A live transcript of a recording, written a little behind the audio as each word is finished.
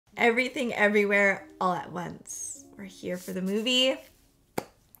Everything, everywhere, all at once. We're here for the movie.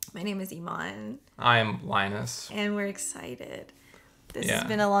 My name is Iman. I'm Linus. And we're excited. This has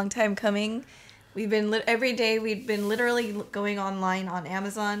been a long time coming. We've been every day we've been literally going online on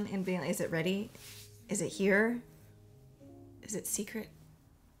Amazon and being, is it ready? Is it here? Is it secret?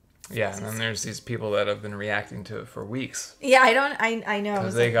 Yeah, and then there's these people that have been reacting to it for weeks. Yeah, I know.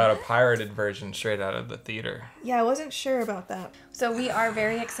 Because they got a pirated version straight out of the theater. Yeah, I wasn't sure about that. So we are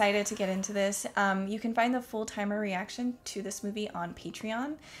very excited to get into this. You can find the full timer reaction to this movie on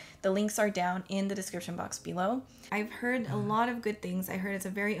Patreon. The links are down in the description box below. I've heard a lot of good things. I heard it's a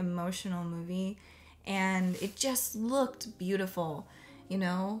very emotional movie, and it just looked beautiful. You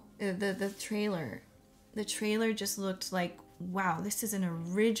know, the trailer. The trailer just looked like, wow, this is an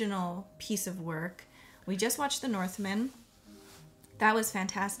original piece of work. We just watched The Northman. That was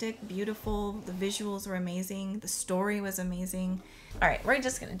fantastic, beautiful. The visuals were amazing. The story was amazing. All right, we're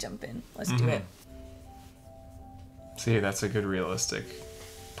just gonna jump in. Let's do it. See, that's a good realistic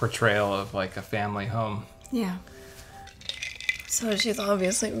portrayal of like a family home. Yeah. So she's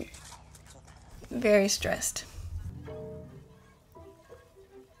obviously very stressed.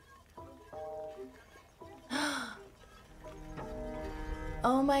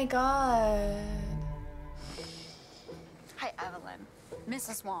 Oh my god. Hi, Evelyn.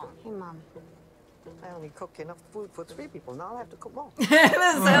 Mrs. Wong. Hey, Mom. I only cook enough food for 3 people. Now I have to cook more.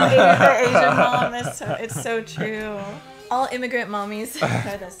 That's so Asian mom. It's so true. All immigrant mommies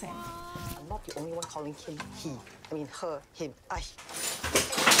are the same. I'm not the only one calling him he. I mean her, him, I.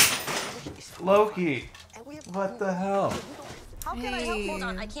 Loki! What the hell? How can I help you? Hold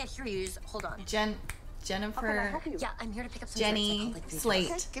on, I can't hear you. Just hold on. Jennifer. Yeah, I'm here to pick up some Jenny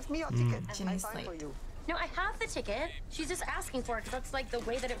Slate. Give me your ticket. Jenny I buy Slate. for you. No, I have the ticket. She's just asking for it because that's like the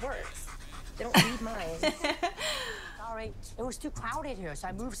way that it works. They don't read mine. Sorry, it was too crowded here, so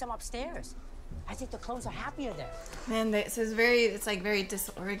I moved some upstairs. I think the clothes are happier there. Man, it's like very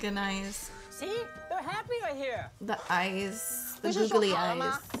disorganized. See? They're happier here. The eyes, the 不是说 googly 好了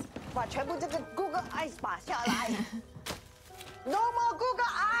吗 eyes. 把全部这个 Google Eyes 拔下来。No more Google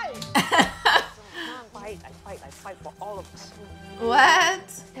Eyes. I fight for all of us. What?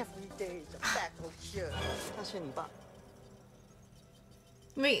 Every day is a battle here. 他是你爸，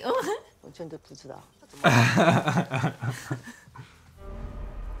 Wait, what? 我真的不知道。阿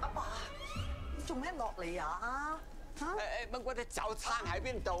爸，你做咩落嚟啊？嚇？乜我哋早餐喺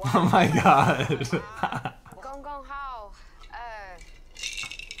邊度啊 Oh my god. 剛剛好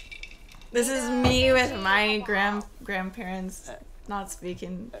，This is me with my grandparents not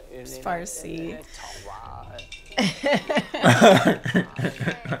speaking Farsi.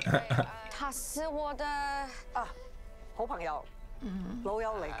 他是我的啊，好朋友，老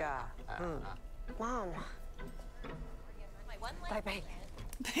友嚟㗎。Mom， 大髀。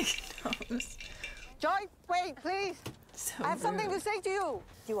 Big nose. Joy, wait, please. So I have something rude. to say to you.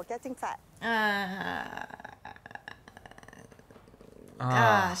 You are getting fat.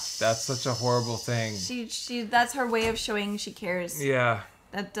 Gosh. That's such a horrible thing. She that's her way of showing she cares. Yeah.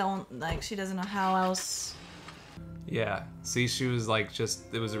 That she doesn't know how else. Yeah. See, she was like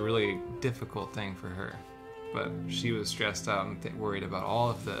it was a really difficult thing for her. But she was stressed out and worried about all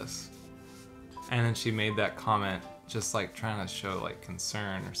of this. And then she made that comment just like trying to show like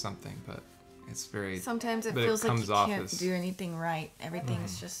concern or something, but it's very... Sometimes it but feels like comes you off can't as- do anything right.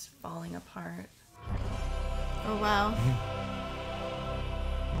 Everything's just falling apart. Oh wow.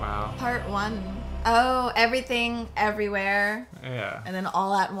 Wow. Part 1. Oh, everything, everywhere, Yeah. and then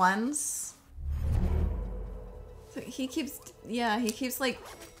all at once. So he keeps like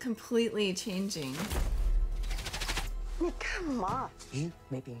completely changing. 你干嘛？ You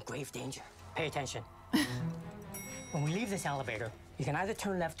may be in grave danger. Pay attention. When we leave this elevator, you can either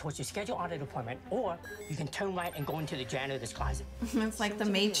turn left towards your scheduled audit appointment, or you can turn right and go into the janitor's closet. It's like the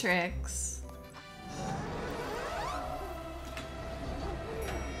Matrix.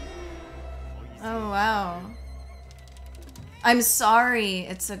 Oh wow. I'm sorry,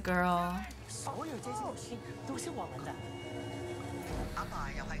 it's a girl. 所有这些东西都是我们的。阿爸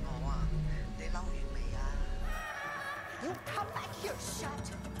又係我啊！你嬲完未啊 ？You come back here!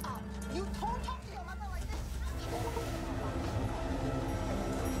 Shut up! You don't talk to your mother like this!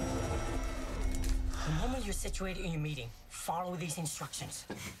 The moment you're situated in your meeting, follow these instructions.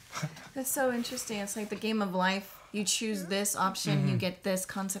 That's so interesting. It's like the game of life. You choose this option, you get this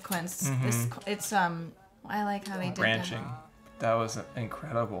consequence. I like how they did Branching. that. That was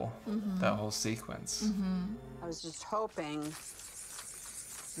incredible. That whole sequence. I was just hoping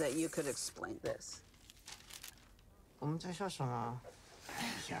that you could explain this. 我们在说什么？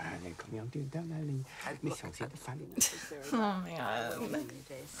 Oh my god.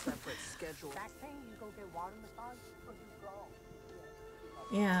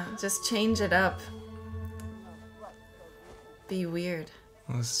 Yeah, just change it up. Be weird.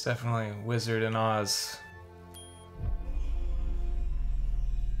 This is definitely Wizard in Oz.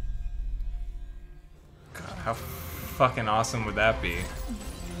 God, how fucking awesome would that be?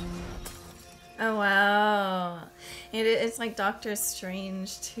 Oh wow. It's like Doctor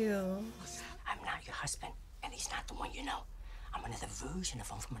Strange too. I'm not your husband, and he's not the one you know. I'm another version of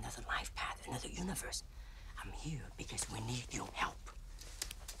him from another life path, another universe. I'm here because we need your help.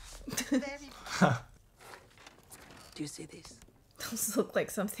 Do you see this? Those look like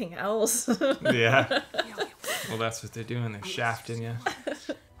something else. Yeah. Well, that's what they're doing. They're shafting you.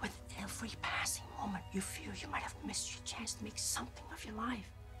 With every passing moment, you feel you might have missed your chance to make something of your life.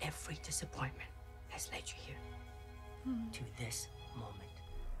 Every disappointment has led you here to this moment.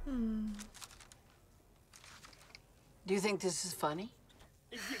 Do you think this is funny?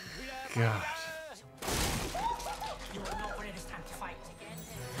 God. You will know when it is time to fight again.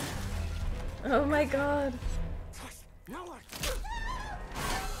 Oh my god. No.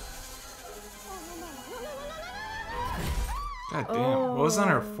 God damn. What was on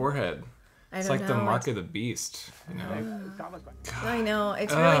her forehead? It's like the know. mark of the beast, you know? I know.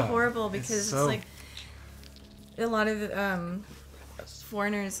 It's really horrible because it's so- like a lot of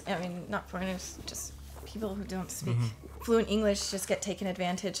foreigners, I mean, not foreigners, just people who don't speak fluent English just get taken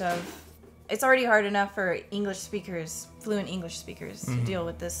advantage of. It's already hard enough for fluent English speakers, to deal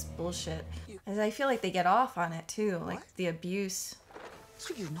with this bullshit. And I feel like they get off on it too, like the abuse.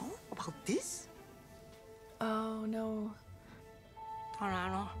 So you know about this? Oh no. 当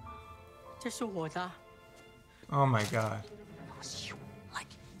然了，这是我的。 Oh my god. It was you. Like,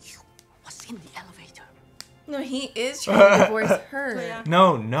 you was in the elevator. No, he is trying to divorce her.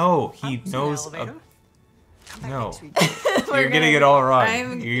 No, he knows. elevator? Come back No. next week. You're getting it all wrong.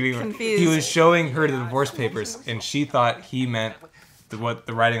 I'm You're getting it wrong. confused. He was showing her the divorce papers, and she thought he meant the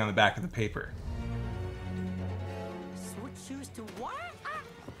writing on the back of the paper. Switch shoes to what?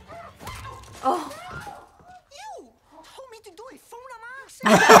 Oh. You told me to do a phone alarm.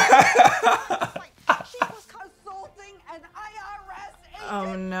 He was consulting an IRS agent.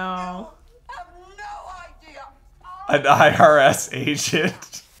 Oh no. I have no idea. An IRS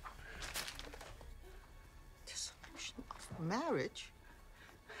agent. Dissolution of marriage?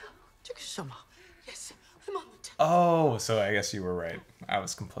 这个是什么? Yes, I'm on the Oh, so I guess you were right. I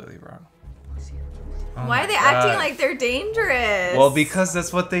was completely wrong. Oh Why my are they acting God. like they're dangerous? Well, because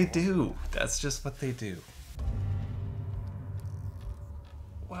that's what they do. That's just what they do.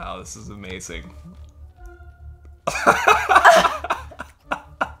 Wow, this is amazing.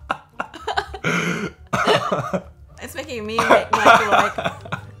 It's making me like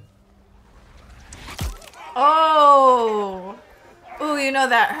oh. Ooh, you know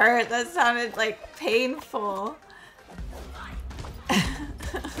that hurt. That sounded like painful.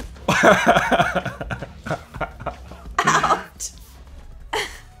 Ouch.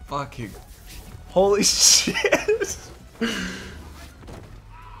 Fucking holy shit.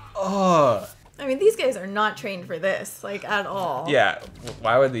 Oh. I mean, these guys are not trained for this, like, at all. Yeah,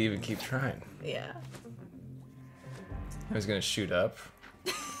 why would they even keep trying? Yeah. I was gonna shoot up.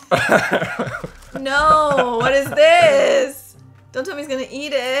 No, what is this? Don't tell me he's gonna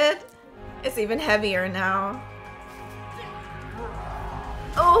eat it. It's even heavier now.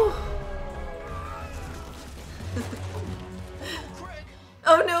 Oh.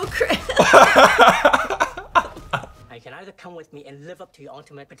 Oh no, Chris. You can either come with me and live up to your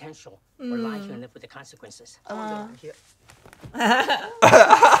ultimate potential, or lie here and live with the consequences.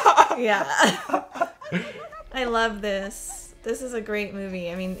 Yeah. I love this. This is a great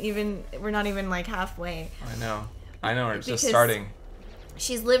movie. I mean, we're not even like halfway. I know, we're just Because starting.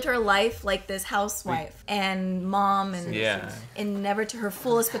 She's lived her life like this housewife and mom and never to her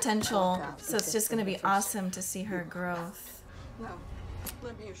fullest potential. So it's just gonna be awesome to see her growth. Now,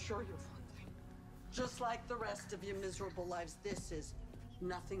 let me assure you of one thing. Just like the rest of your miserable lives, this is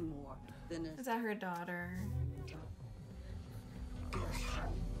nothing more than a... Is that her daughter?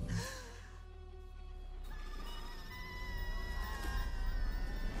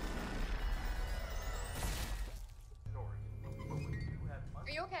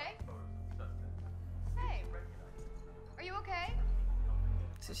 Are you okay? Hey, are you okay?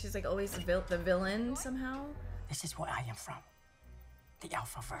 So she's like always the villain somehow? This is what I am from. The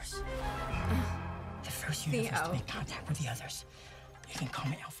Alphaverse. The first The universe to Alpha. make contact with the others. You can call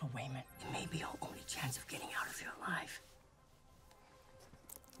me Alpha Wayman. It may be your only chance of getting out of your life.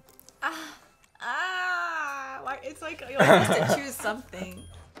 Why Why? It's like you always have to choose something.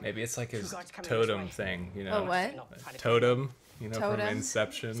 Maybe it's like his totem thing, you know? Oh, what? Totem, you know, Totem? from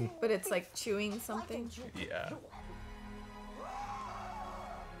Inception. But it's like chewing something. Yeah.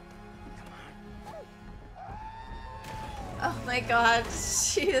 Oh my god,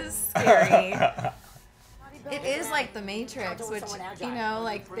 she is scary. It is like the Matrix, which, you know,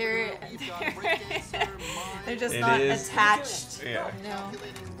 like they're just not attached. Yeah. You know.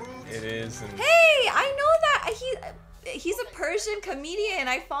 It is. And Hey, I know that he's a Persian comedian.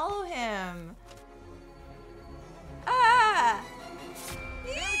 I follow him. Ah.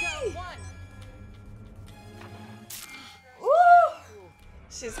 Yee. Woo.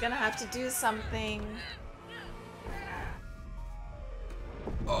 She's gonna have to do something.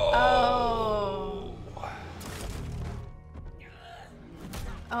 Oh.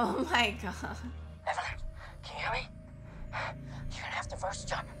 Oh my god. Evelyn, can you hear me? You're gonna have to first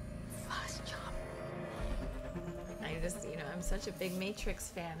jump. First jump. I just, you know, I'm such a big Matrix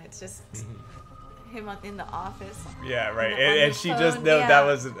fan. It's just him in the office. yeah, right. on And the she phone. just no, Yeah. that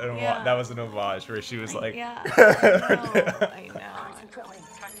was Yeah. that was an homage where she was like, Yeah, I know.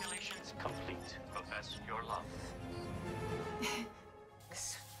 Calculations complete. Profess your love.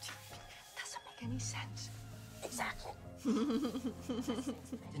 Doesn't make any sense. Exactly.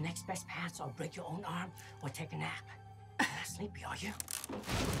 The next best path are break your own arm or take a nap. You're not sleepy, are you?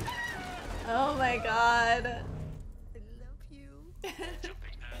 Oh my god. I love you.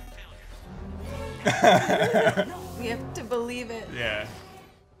 We have to believe it. yeah.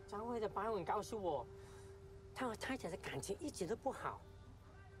 张辉的版本告诉我，他和太太的感情一直都不好，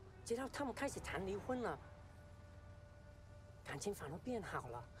直到他们开始谈离婚了，感情反而变好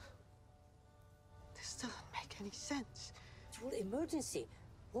了。 This doesn't make any sense. 除了 emergency，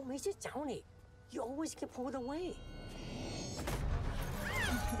我每次找你，you always get pulled away。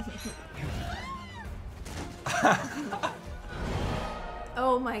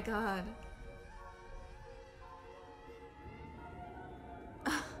 Oh my god.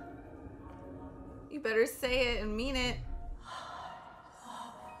 You better say it and mean it.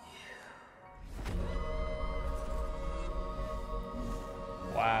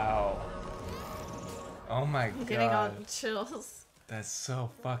 Wow. Oh my I'm getting all god. chills. That's so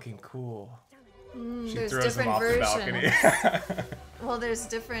fucking cool. She There's throws him different off the versions. balcony. Well, there's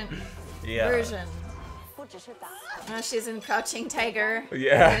different yeah. versions. 不只是打， She's in Crouching Tiger.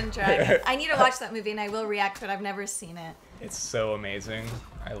 Yeah. And Dragon. I need to watch that movie and I will react, but I've never seen it. It's so amazing.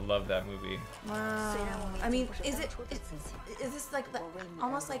 I love that movie. Wow. I mean, is this like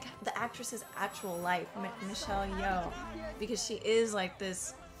almost like the actress's actual life, Michelle Yeoh, because she is like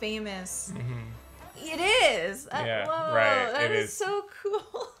this famous. It is. Yeah, whoa, right, That it is is. so cool.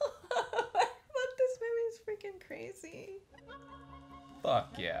 I thought this movie is freaking crazy.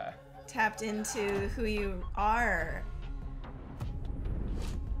 Fuck yeah. Tapped into who you are.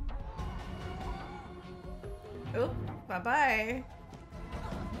 Oh, bye bye.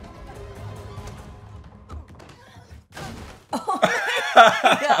 Oh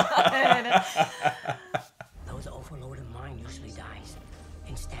my god. those overloaded mind usually dies.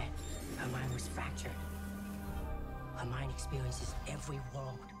 Instead, her mind was fractured. Her mind experiences every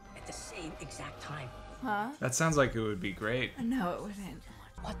world at the same exact time. Huh? That sounds like it would be great. No, it wouldn't.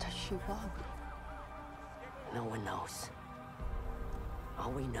 What does she want? No one knows.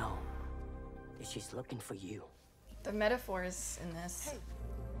 All we know is she's looking for you. The metaphors in this.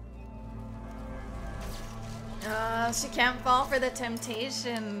 She can't fall for the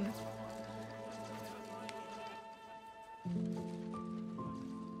temptation.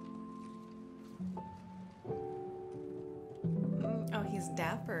 Oh, he's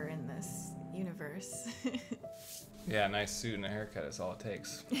dapper in this universe. Yeah, nice suit and a haircut is all it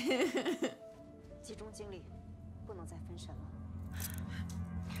takes. 集中精力，不能再分神了。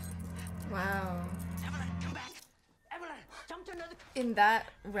 Wow. Evelyn, come back! Evelyn, jump to another. In that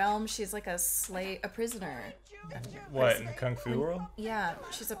realm, she's like a slave, a prisoner. What, in the Kung Fu world? Yeah,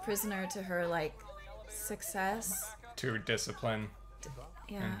 she's a prisoner to her like success. To her discipline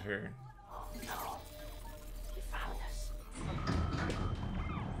Yeah. and her... Oh no, he found us.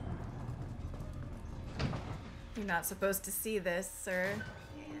 You're not supposed to see this, sir.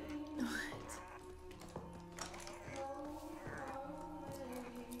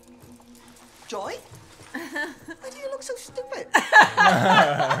 Joy? Why do you look so stupid?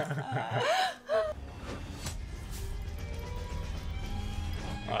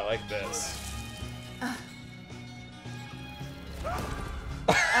 I like this.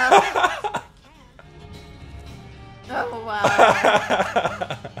 Oh wow.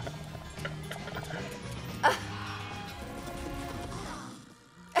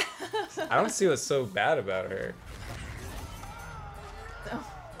 I don't see what's so bad about her.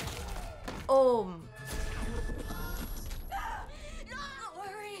 Oh. Don't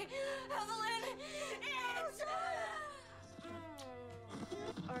worry, Evelyn. It's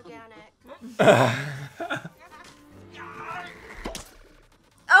organic.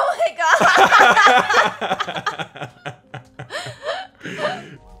 Oh my god!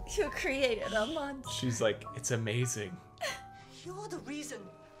 You created a monster. She's like, it's amazing. You're the reason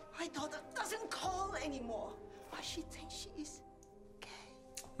my daughter doesn't call anymore. Why she thinks she is gay.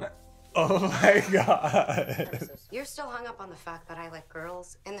 Oh my god. You're still hung up on the fact that I like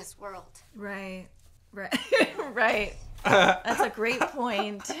girls in this world. Right. Right. Right. That's a great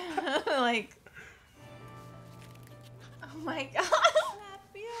point. Like, oh my god. Oh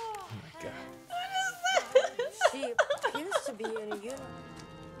my god. What is this? She appears to be in a uniform.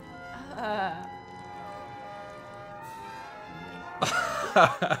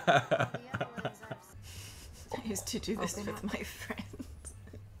 I used to do this with my friends.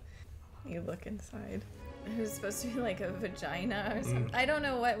 You look inside. It was supposed to be like a vagina or something. I don't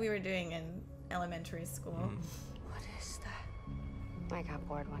know what we were doing in elementary school. What is that? I got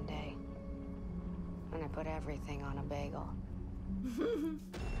bored one day. And I put everything on a bagel.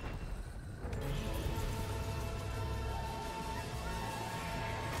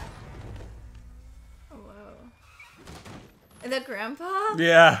 Whoa. The grandpa?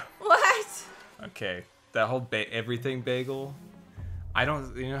 Yeah. What? Okay. That whole everything bagel. I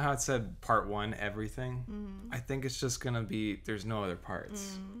don't. You know how it said part 1 everything? I think it's just gonna be. There's no other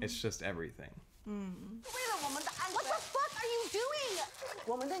parts. It's just everything. What the fuck are you doing?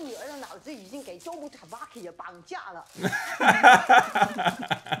 我们的女儿的脑子已经给周部 Tabaki 绑架了。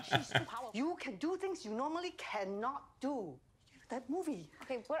She's too powerful. You can do things you normally cannot do. That movie.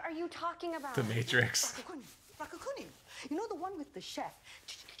 Okay, what are you talking about? The Matrix. Ratatouille. You know the one with the chef?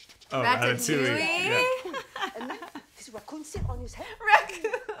 Oh, Ratatouille? Yeah. And then this raccoon sit on his head.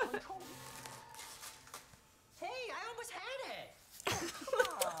 Raccoon. Hey, I almost had it.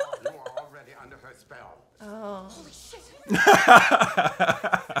 You are already under her spell. Oh. Holy shit.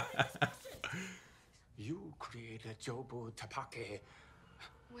 You created Jobu Tapake.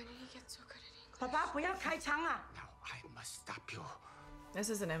 When did he get so good at English? 爸爸，不要开枪啊！ Now I must stop you. This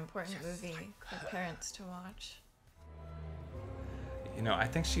is an important movie for parents to watch. You know, I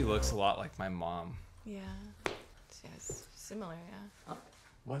think she looks a lot like my mom. Yeah. Yes. Similar, yeah.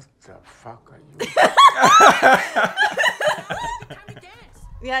 What the fuck are you?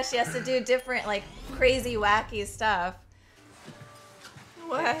 Yeah, she has to do different, like, crazy, wacky stuff.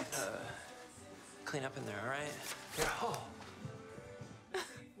 What? Clean up in there, all right? Oh.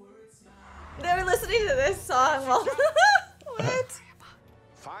 They were listening to this song while... What?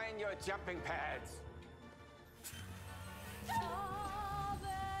 Find your jumping pads.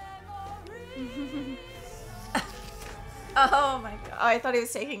 Oh my god. Oh, I thought he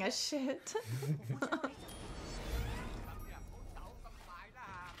was taking a shit.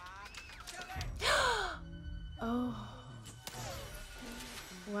 Oh.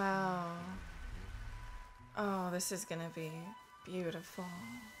 Wow. Oh, this is gonna be beautiful.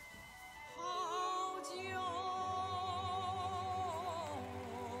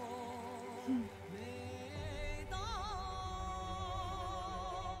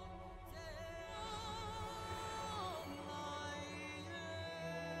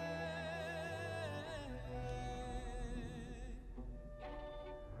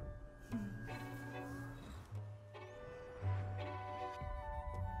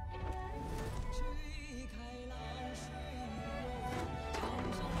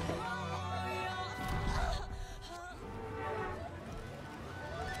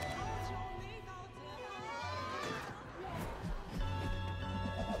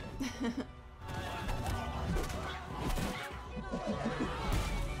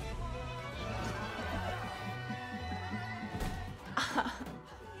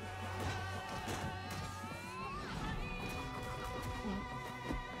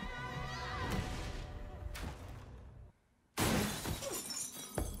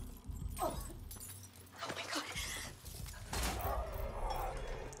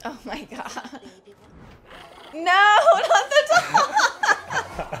 Oh my god. No, not the dog!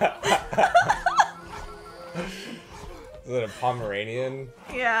 Is it a Pomeranian?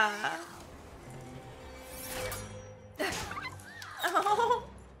 Yeah. Oh.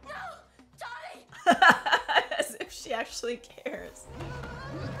 No! Johnny! As if she actually cares.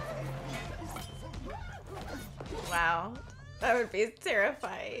 Wow. That would be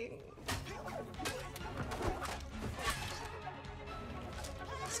terrifying.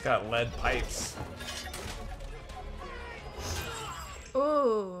 It's got lead pipes.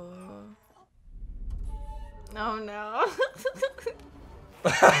 Ooh. Oh no. Oh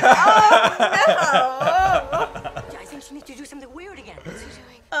no! I think she needs to do something weird again. What's he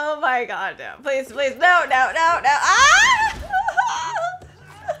doing? Oh my god, no. Please, please. No, no, no, no. Ah!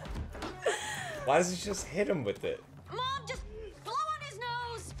 Why does he just hit him with it? Mom, just blow on his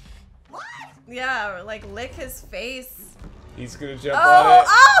nose. What? Yeah, or like lick his face. He's gonna jump on it.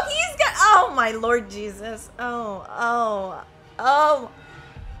 Oh, he's got. Oh my Lord Jesus. Oh, oh, oh.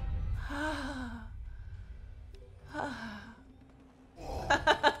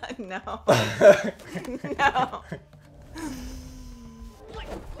 No. No.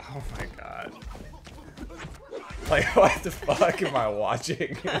 Oh my god. Like, what the fuck am I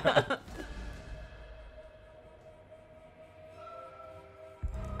watching?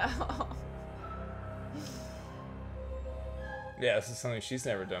 Oh. Yeah, this is something she's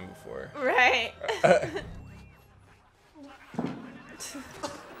never done before. Right.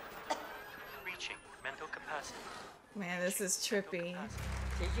 Reaching mental capacity. Man, this is trippy.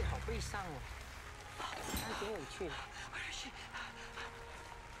 结局好悲伤哦，还挺有趣的。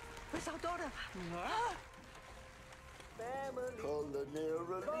Where's our daughter? No!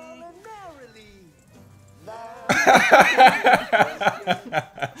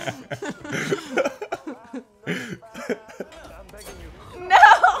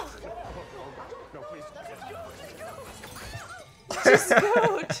 Just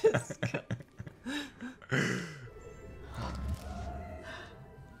go, just go.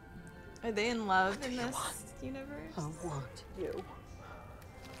 Are they in love in this universe? I want you.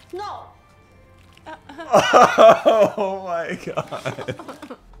 No. Oh my god.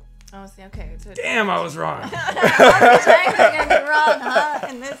 Oh, see, okay. So Damn, I was wrong. I'm gonna be wrong, huh?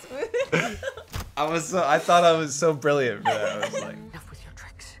 In this movie. I thought I was so brilliant for that. I was like, Enough with your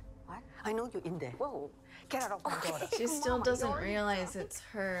tricks. What? I know you're in there. Whoa, get out of my daughter. She still doesn't realize it's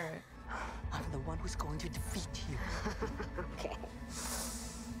her. I'm the one who's going to defeat you. Okay.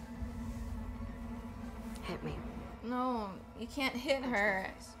 Hit me. No, you can't hit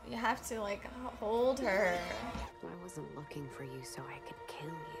her. You have to, like, hold her. I wasn't looking for you so I could kill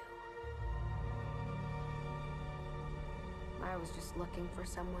you. I was just looking for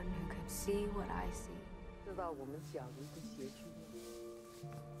someone who could see what I see. 知道我们假如不协去，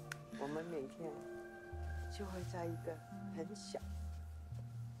我们每天就会在一个很小、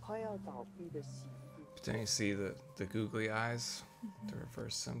快要倒闭的洗浴。 But then you see the googly eyes, the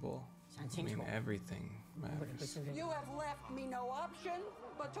reverse symbol. I mean, everything matters. You have left me no option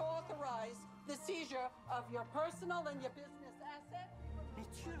but to authorize the seizure of your personal and your business assets. 你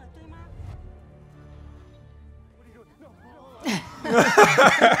去了对吗？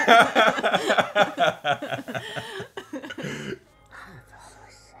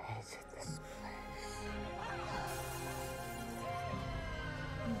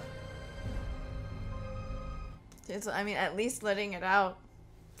 It's, I mean, at least letting it out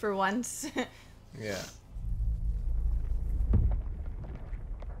for once. Yeah.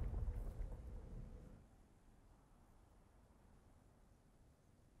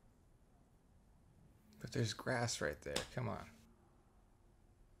 But there's grass right there. Come on.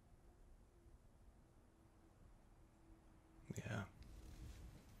 Yeah.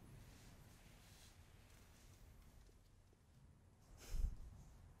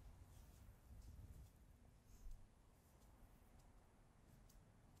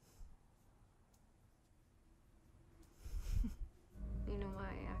 You know why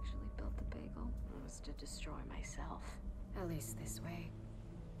I actually built the bagel? It was to destroy myself. At least this way.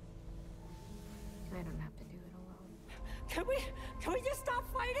 I don't have to do it alone. Can we just stop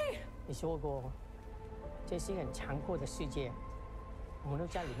fighting? 你说过，这是一个很残酷的世界，我们都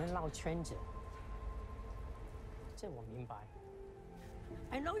在里面绕圈子。这我明白。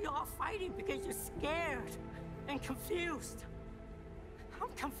I know you're all fighting because you're scared and confused.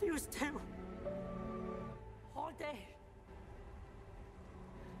 I'm confused too. All day.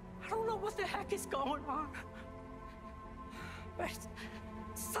 I don't know what the heck is going on. But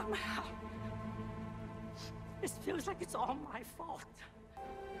somehow, it feels like it's all my fault.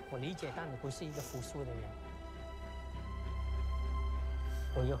 我理解，但你不是一个服输的人。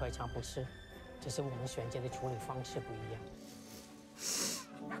我又何尝不是？只是我们选择的处理方式不一样。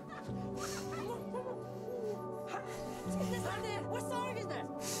What song is that?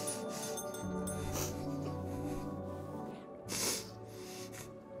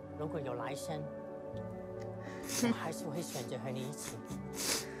 如果有来生，我还是会选择和你一起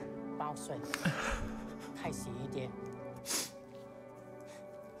报税、开洗衣店。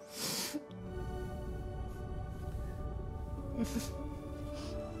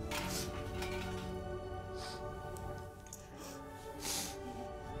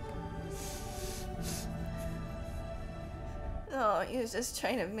he was just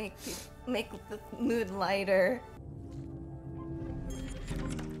trying to make the mood lighter.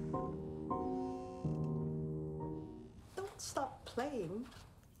 Don't stop playing.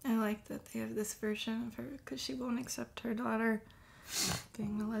 I like that they have this version of her because she won't accept her daughter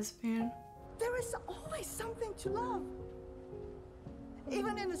being a lesbian. There is always something to love.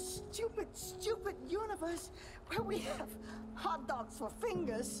 Even in a stupid, stupid universe where we have hot dogs for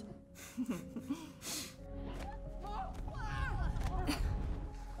fingers.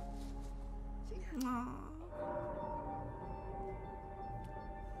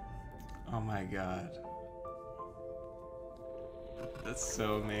 Oh my god. That's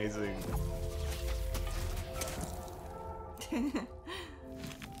so amazing.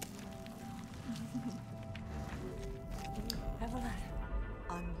 Evelyn,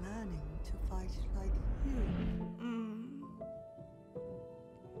 I'm learning to fight like you.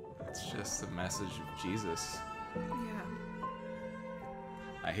 It's just the message of Jesus. Yeah.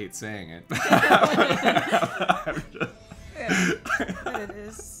 I hate saying it. Yeah, but it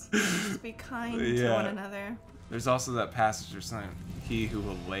is. Just be kind to one another. There's also that passage or something. He who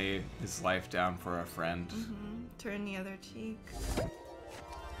will lay his life down for a friend. Turn the other cheek.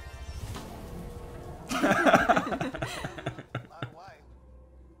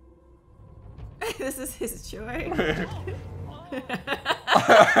 This is his joy.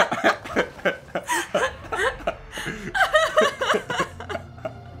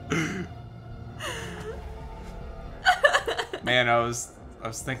 Man, I was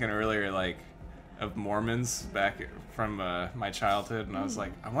thinking earlier, like, of Mormons back from my childhood, and I was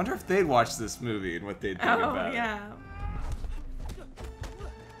like, I wonder if they'd watch this movie and what they'd think about it.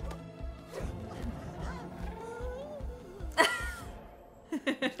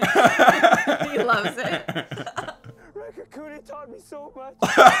 He loves it. Rakakuni taught me so much. I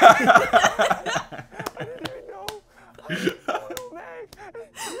didn't even know. I didn't know it was Meg.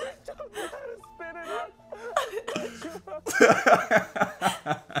 He taught me how to spin it up.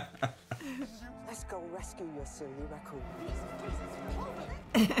 Let's go rescue your silly raccoon.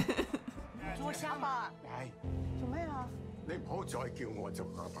 做啥嘛？做咩啊？你唔好再叫我做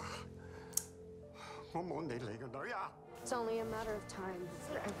爸爸，我冇你你個女啊！ It's only a matter of time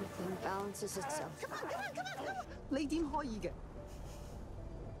before everything balances itself. 你點可以嘅？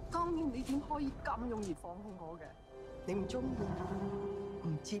當然你點可以咁容易放棄我嘅？你唔中意，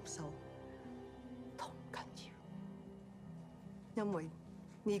唔接受，都唔緊要，因為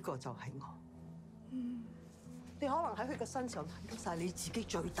呢個就係我。你可能喺佢嘅身上睇到晒你自己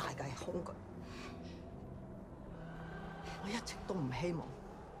最大嘅恐懼。我一直都唔希望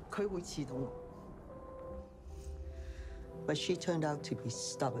佢會刺到我。But she turned out to be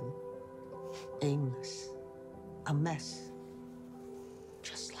stubborn, aimless, a mess.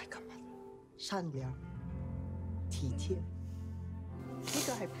 Just like a mother. 善良、體貼。呢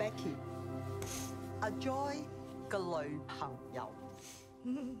個係 Becky， 阿 Joy 嘅女朋友。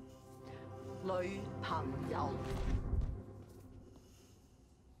女朋友。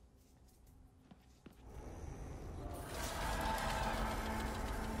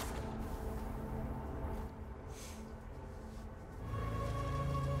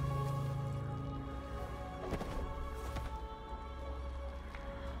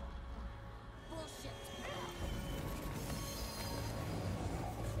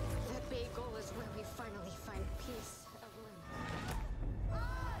That bagel is where we finally find peace, Evelyn.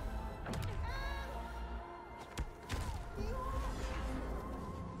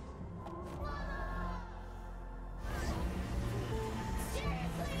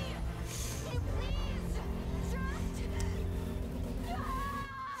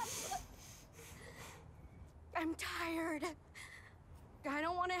 I'm tired. I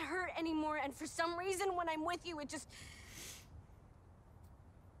don't want to hurt anymore, and for some reason, when I'm with you, it just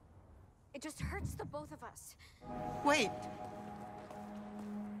hurts the both of us. Wait.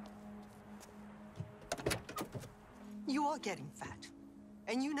 You are getting fat.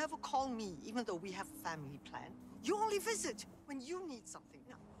 And you never call me, even though we have a family plan. You only visit when you need something.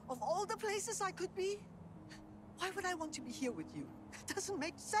 Now, of all the places I could be, why would I want to be here with you? It doesn't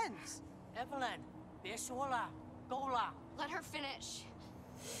make sense. Evelyn, 别说了，够了。 Let her finish.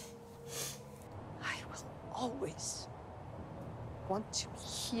 I will always want to be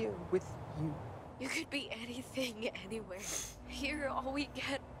here with you. You could be anything, anywhere. Here, all we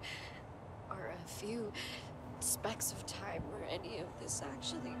get are a few specks of time where any of this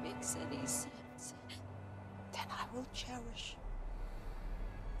actually makes any sense. Then I will cherish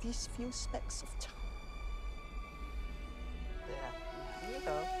these few specks of time. There you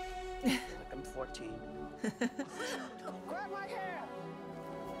go. Like I'm 14. Grab my hand!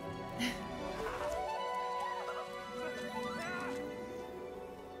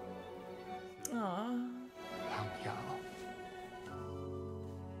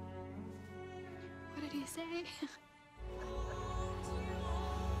 did he say?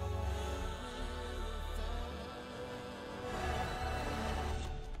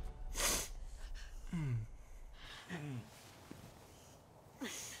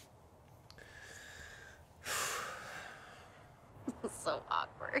 So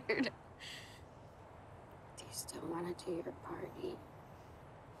awkward. Do you still want to do your party?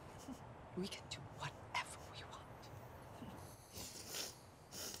 We can do whatever we want.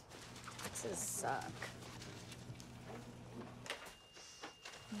 What's this suck?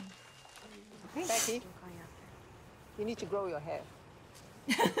 Becky, you need to grow your hair.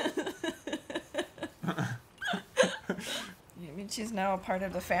 I mean, she's now a part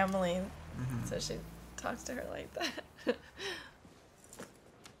of the family, so she talks to her like that.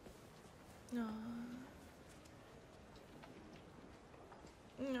 No.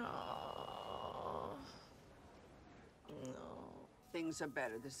 No. No. Things are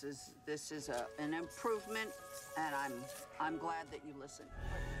better. This is an improvement, and I'm glad that you listened.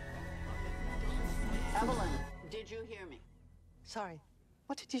 Evelyn, did you hear me? Sorry,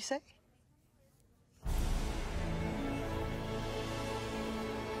 what did you say?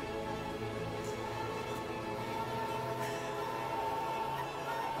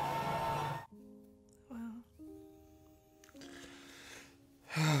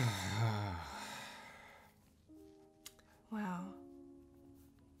 Wow.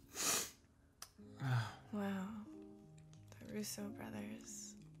 Wow. The Russo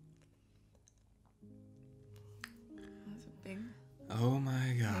brothers. That's a big. Oh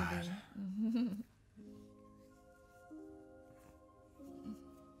my God.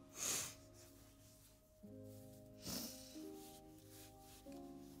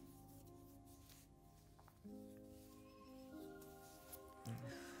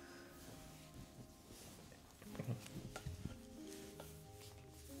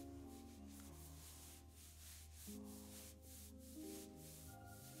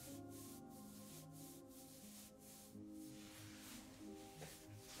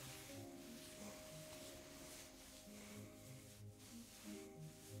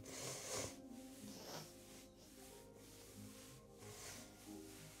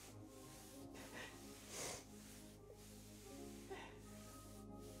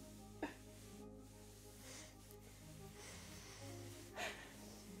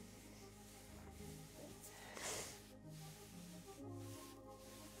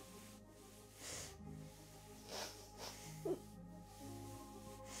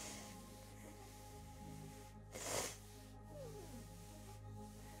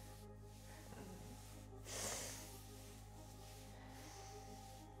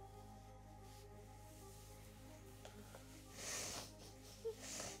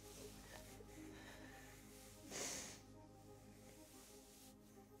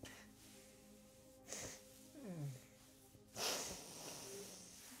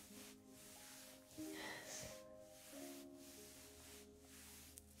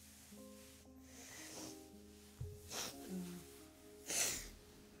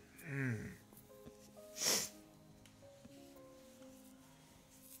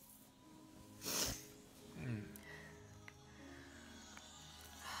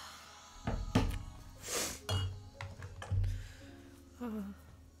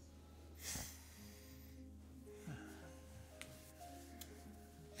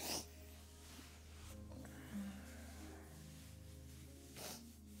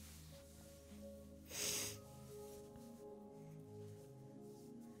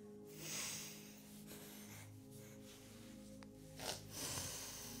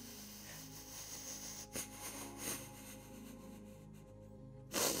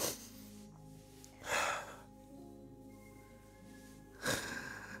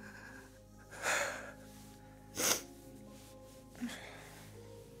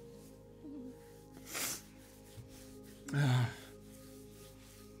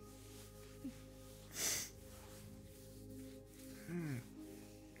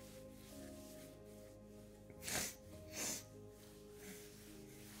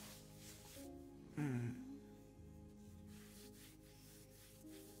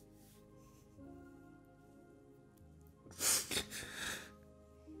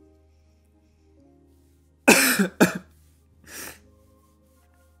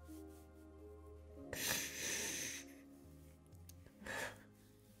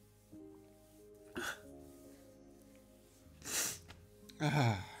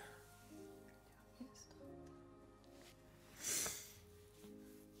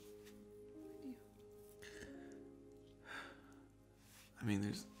 I mean,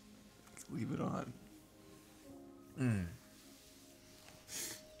 there's... Leave it on. I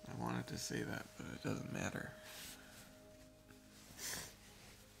want wanted to say that, but it doesn't matter.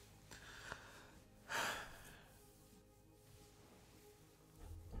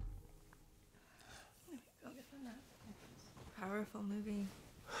 Powerful movie.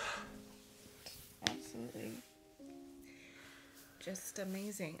 Absolutely. Just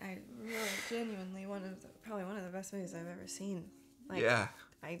amazing. I really genuinely probably one of the best movies I've ever seen. Like, yeah.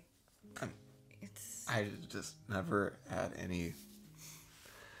 I just never had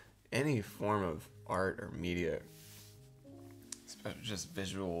any form of art or media, just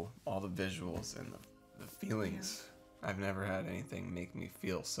visual, all the visuals and the feelings. Yeah. I've never had anything make me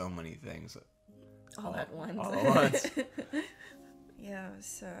feel so many things all at once. All at once. Yeah, it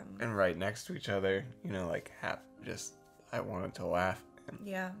was, and right next to each other, you know, like I wanted to laugh and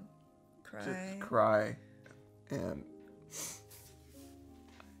cry. Just cry, and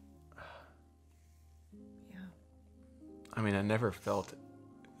I mean, I never felt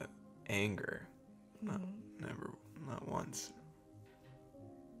anger. Not once.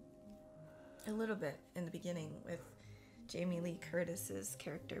 A little bit in the beginning with Jamie Lee Curtis's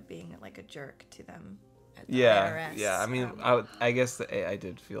character being like a jerk to them. At the IRS. Yeah. I mean, I guess I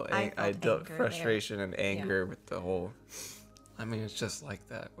did feel I felt frustration there. And anger with the whole. I mean, it's just like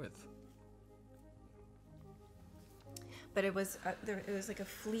that with. But it was like a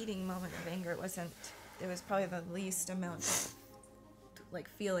fleeting moment of anger. It was probably the least amount of like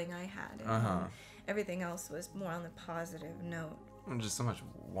feeling I had. And everything else was more on the positive note. And just so much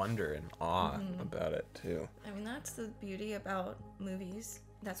wonder and awe about it too. I mean, that's the beauty about movies.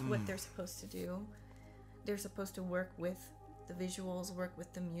 That's what they're supposed to do. They're supposed to work with the visuals, work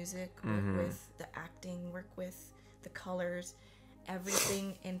with the music, work with the acting, work with the colors,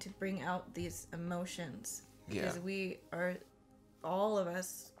 everything, and to bring out these emotions. Because we are, all of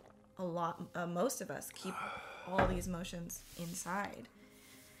us, most of us keep all these emotions inside.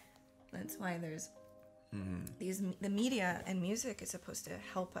 That's why there's the media and music is supposed to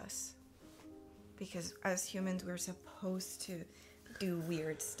help us, because as humans we're supposed to do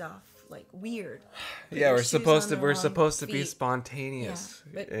weird stuff, like weird. We're supposed to be spontaneous.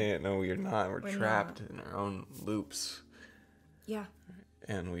 No, we're not. We're trapped in our own loops. Yeah.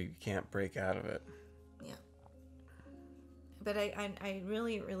 And we can't break out of it. Yeah. But I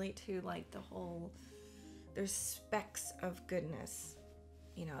really relate to like the whole. There's specks of goodness.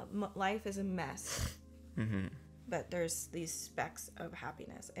 You know, life is a mess. But there's these specks of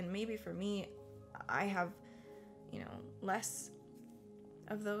happiness, and maybe for me, I have, less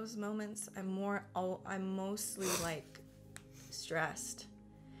of those moments. I'm mostly like stressed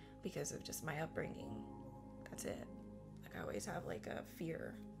because of just my upbringing. That's it. Like I always have like a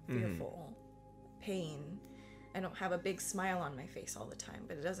fearful, pain. I don't have a big smile on my face all the time,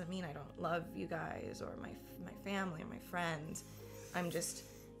 but it doesn't mean I don't love you guys or my family or my friends. I'm just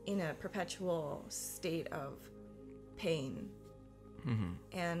in a perpetual state of pain.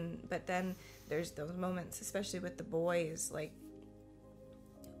 But then there's those moments, especially with the boys, like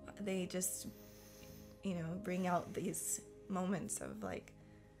they just bring out these moments of like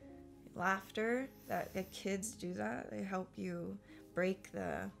laughter, that the kids do that. They help you break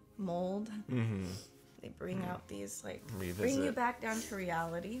the mold. They bring out these like bring you back down to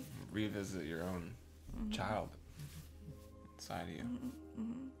reality, revisit your own child inside of you.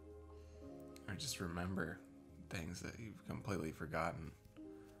 Or just remember things that you've completely forgotten.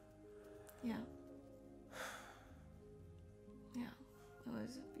 Yeah, it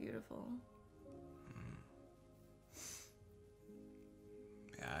was beautiful.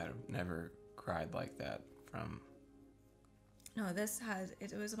 Yeah, I've never cried like that from. No,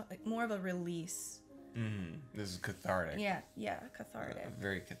 it was like more of a release. This is cathartic. Yeah, cathartic.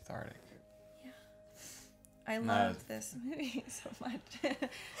 Very cathartic. Yeah, I loved this movie so much.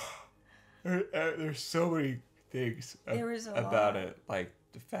 There's so many things about it, like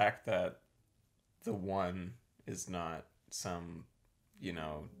the fact that the one is not some,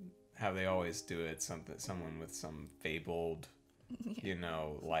 how they always do it, someone with some fabled,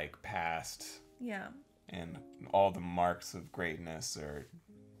 like past. Yeah. And all the marks of greatness, or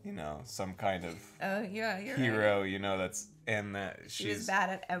some kind of hero, right. That's, and that she's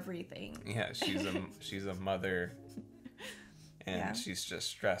bad at everything. Yeah, she's a mother. And she's just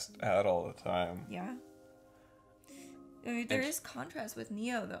stressed out all the time. Yeah. I mean, there is contrast with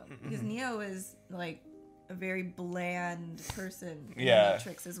Neo, though. Because Neo is, like, a very bland person in the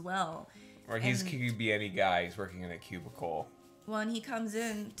Matrix as well. Or he could be any guy. He's working in a cubicle. Well, and he comes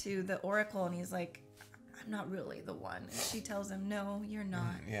in to the Oracle, and he's like, I'm not really the one. And she tells him, no, you're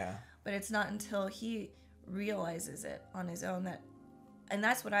not. But it's not until he realizes it on his own that... And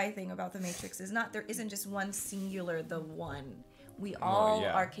that's what I think about the Matrix, is not there isn't just one singular the one. We all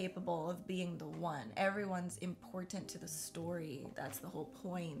are capable of being the one. Everyone's important to the story. That's the whole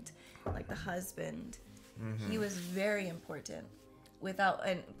point. Like the husband, he was very important.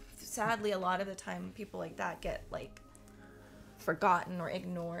 And sadly, a lot of the time, people like that get like forgotten or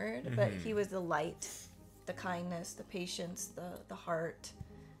ignored. But he was the light, the kindness, the patience, the heart.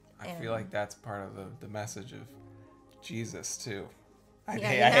 I feel like that's part of the message of Jesus too. I'm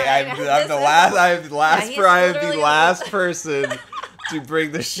the last person to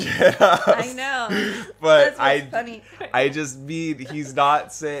bring the shit up. I know, but funny. I just mean he's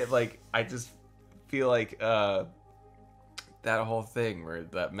not saying like I just feel like that whole thing where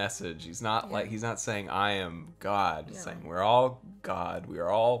that message he's not saying I am God. He's saying we're all God. We are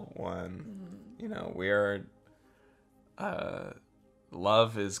all one. You know, we are.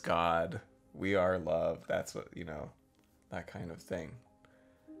 Love is God. We are love. That's what that kind of thing.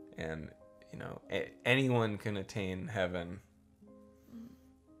 And anyone can attain heaven.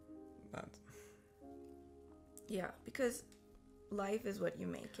 Because life is what you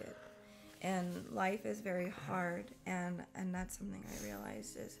make it, and life is very hard, and that's something I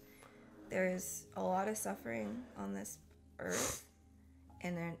realized is there is a lot of suffering on this earth,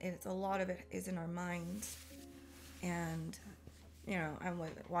 and then a lot of it is in our minds. And I'm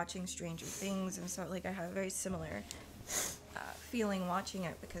watching Stranger Things, and so like I have a very similar feeling watching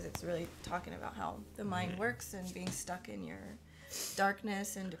it, because it's really talking about how the mind works and being stuck in your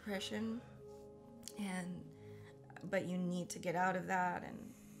darkness and depression, but you need to get out of that,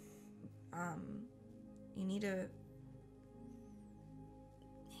 and you need to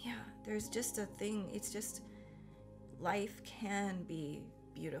there's just a thing. It's just life can be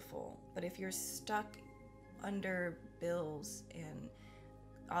beautiful, but if you're stuck under bills and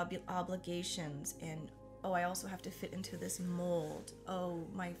obligations, and I also have to fit into this mold.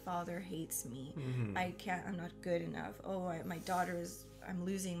 My father hates me. I'm not good enough. I'm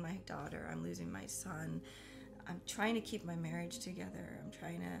losing my daughter. I'm losing my son. I'm trying to keep my marriage together. I'm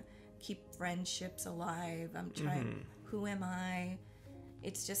trying to keep friendships alive. I'm trying, who am I?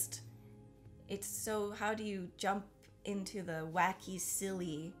 So how do you jump into the wacky,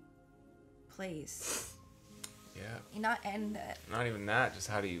 silly place? Yeah. Not even that. Just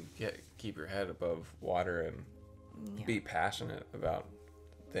how do you keep your head above water and be passionate about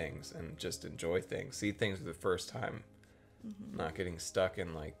things and just enjoy things, see things for the first time, not getting stuck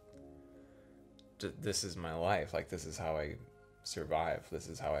in like, this is my life. Like this is how I survive. This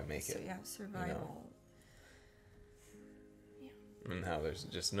is how I make it. Yeah, survival. And how there's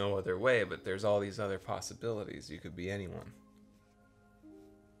just no other way, but there's all these other possibilities. You could be anyone.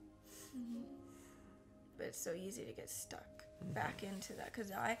 But it's so easy to get stuck back into that,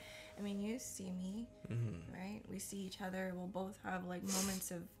 because I mean you see me, right? We see each other. We'll both have like moments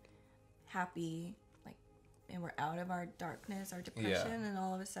of happy, like, and we're out of our darkness, our depression, and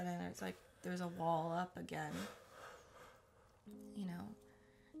all of a sudden it's like there's a wall up again.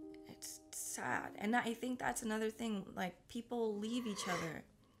 It's sad. And I think that's another thing, like people leave each other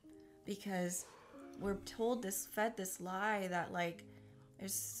because we're fed this lie that like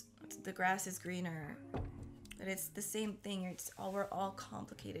the grass is greener. But it's the same thing. We're all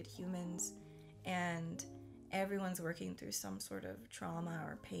complicated humans, and everyone's working through some sort of trauma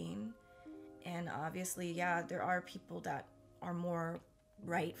or pain. And obviously, there are people that are more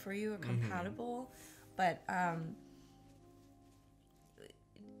right for you or compatible, but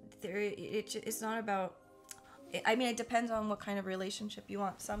it's not about. I mean, it depends on what kind of relationship you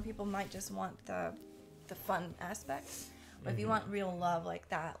want. Some people might just want the fun aspects. But if you want real love like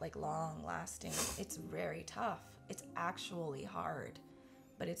that, like long lasting, it's very tough. It's actually hard,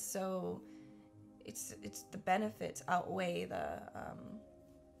 but it's the benefits outweigh the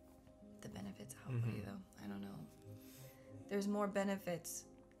benefits outweigh though. I don't know. There's more benefits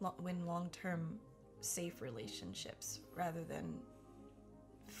when long-term safe relationships rather than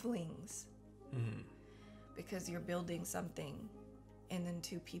flings, because you're building something, and then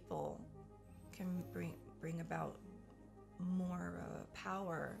two people can bring about more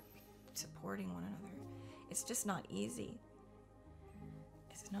power, supporting one another. It's just not easy.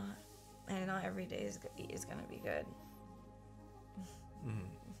 It's not, and not every day is gonna be good.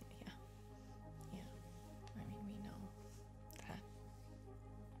 Yeah. I mean, we know that.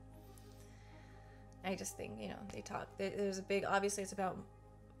 I just think they talk. There's a big. Obviously, it's about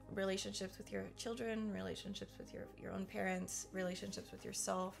relationships with your children, relationships with your own parents, relationships with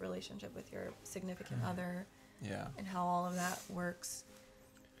yourself, relationship with your significant other. Yeah. And how all of that works.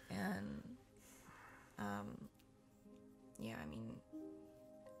 And I mean,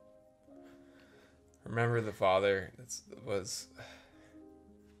 remember the father was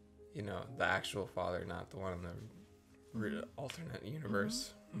the actual father, not the one in the alternate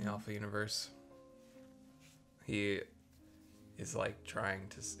universe, the Alpha universe. He is like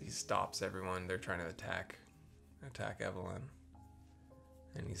he stops everyone. They're trying to attack Evelyn.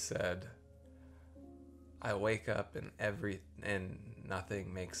 And he said, I wake up and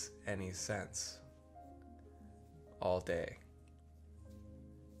nothing makes any sense all day.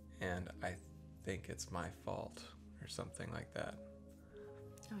 And I think it's my fault or something like that.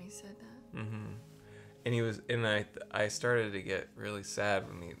 Oh, he said that? Mm-hmm. And I started to get really sad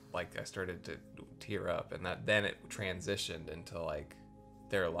when I started to tear up, and then it transitioned into like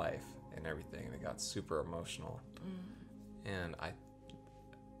their life and everything, and it got super emotional. And I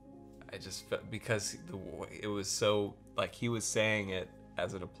just felt, because it was so like he was saying it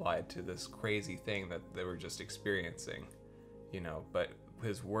as it applied to this crazy thing that they were just experiencing, but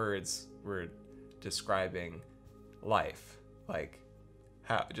his words were describing life, like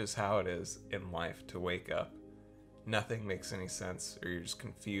how it is in life to wake up, nothing makes any sense, or you're just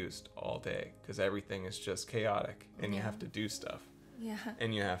confused all day because everything is just chaotic, and you have to do stuff,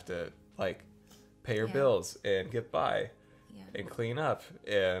 and you have to like pay your bills and get by, and clean up,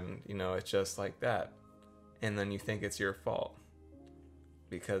 and it's just like that, and then you think it's your fault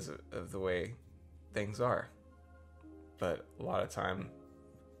because of the way things are, but a lot of time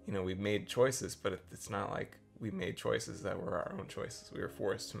we've made choices, but it's not like we made choices that were our own choices. We were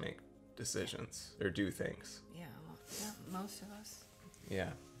forced to make decisions or do things. Yeah, most of us. Yeah.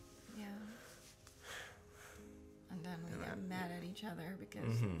 Yeah. And then we get mad at each other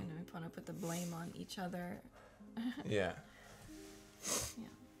because we want to put the blame on each other. Yeah. Yeah.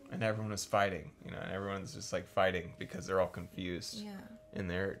 And everyone is fighting, and everyone's just like fighting because they're all confused. Yeah. And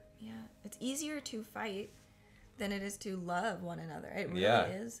they're... Yeah. It's easier to fight than it is to love one another. It really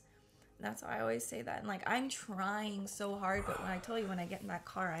is. That's why I always say that. And like, I'm trying so hard, but when I get in that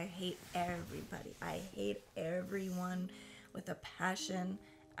car, I hate everybody. I hate everyone with a passion.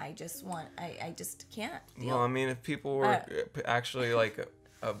 I just can't deal. Well, I mean, if people were actually like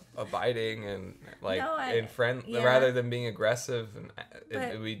abiding and like rather than being aggressive, and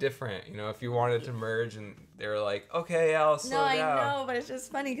it would be different. If you wanted to merge and they were like, okay, I'll slow down. No, I know, but it's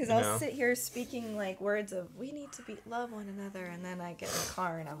just funny because I'll sit here speaking like words of we need to love one another, and then I get in the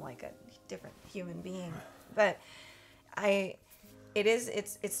car and I'm like a different human being. But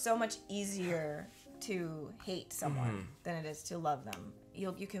it's so much easier to hate someone than it is to love them.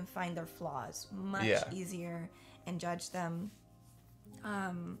 You can find their flaws much easier and judge them.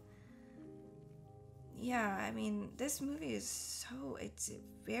 I mean, this movie is it's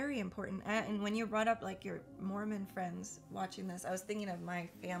very important. And when you brought up like your Mormon friends watching this, I was thinking of my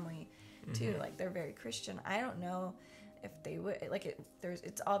family too. Like, they're very Christian. I don't know if they would like it.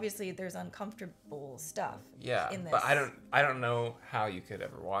 It's obviously there's uncomfortable stuff. Yeah, in this. But I don't know how you could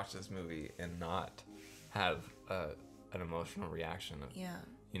ever watch this movie and not have an emotional reaction of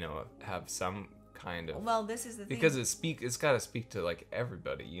have some kind of... Well, this is the thing, because it's got to speak to like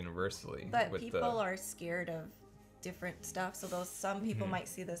everybody universally. But people are scared of different stuff, so some people might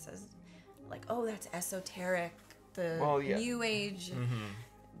see this as like, oh, that's esoteric, new age,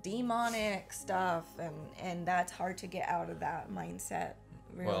 demonic stuff, and that's hard to get out of that mindset.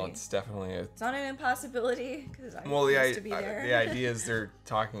 Really. Well, it's definitely it's not an impossibility because I used to be there. The ideas they're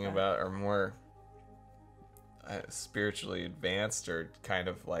talking about are more spiritually advanced, or kind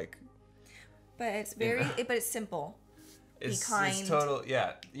of like... But it's but it's simple. Be kind. It's total,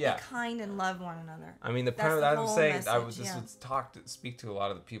 yeah. Be kind and love one another. I mean, I was saying, I was just speak to a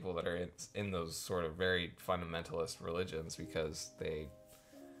lot of the people that are in those sort of very fundamentalist religions, because they,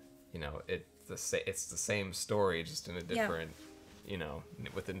 it's the same story, just in a different,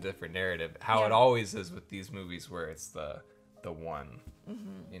 with a different narrative. How it always is with these movies, where it's the one,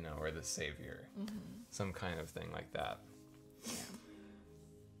 or the savior, some kind of thing like that. Yeah.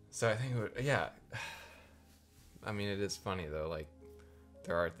 So I think I mean, it is funny though, like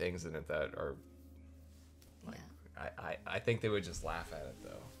there are things in it that are like, I think they would just laugh at it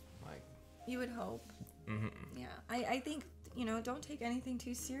though. Like, you would hope. Yeah. I think, don't take anything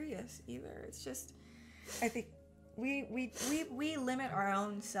too serious either. It's just, I think we limit our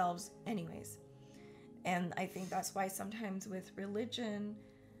own selves anyways. And I think that's why sometimes with religion,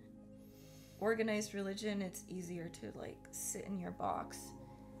 organized religion, it's easier to like sit in your box.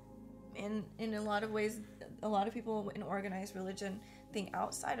 And in a lot of ways, a lot of people in organized religion think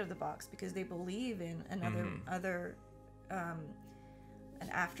outside of the box because they believe in an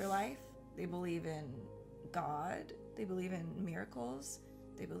afterlife. They believe in God. They believe in miracles.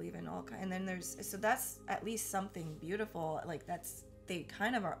 They believe in all kinds. And then so that's at least something beautiful. Like, they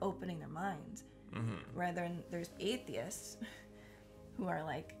kind of are opening their minds. Rather than there's atheists who are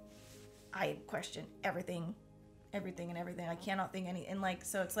like, I question everything everything and everything. I cannot think any, and like,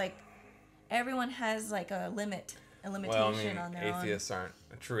 so it's like everyone has like a limitation on their atheists aren't,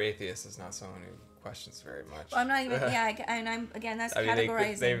 a true atheist is not someone who questions very much. Well, I'm not even, and I'm, again, that's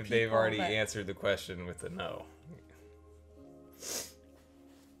categorizing they've already answered the question with a no.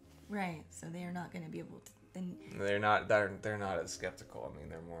 Right, so they are not going to be able to, then... They're not as skeptical. I mean,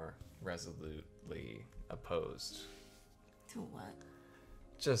 they're more resolutely opposed. To what?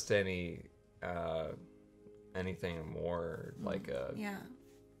 Just anything more like a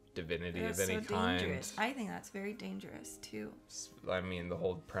divinity of any kind. Dangerous. I think that's very dangerous too. I mean, the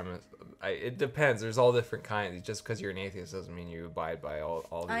whole premise. It depends. There's all different kinds. Just because you're an atheist doesn't mean you abide by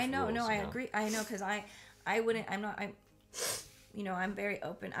all these I know. rules, No, I agree. I know, because I wouldn't. I'm not. I'm very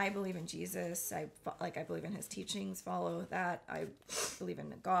open. I believe in Jesus. I believe in his teachings. Follow that. I believe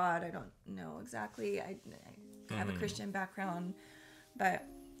in God. I don't know exactly. I have a Christian background, but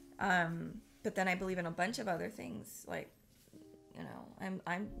then I believe in a bunch of other things. Like,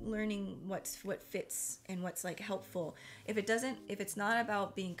 I'm learning what fits and what's like helpful. If it's not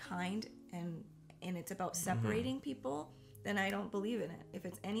about being kind and it's about separating people, then I don't believe in it. If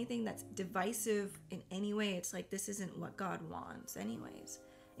it's anything that's divisive in any way, it's like, this isn't what God wants anyways,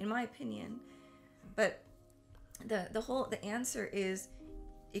 in my opinion. But the answer is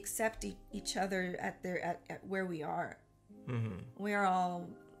accept each other at where we are. We're all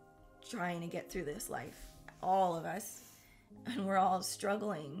trying to get through this life, all of us, and we're all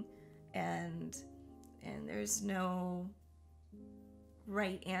struggling, and there's no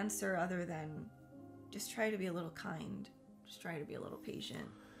right answer other than just try to be a little kind. Just try to be a little patient.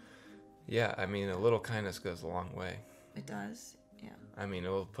 Yeah, I mean, a little kindness goes a long way. It does, yeah. I mean, it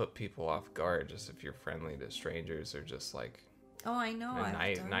will put people off guard just if you're friendly to strangers or just like... Oh, I know.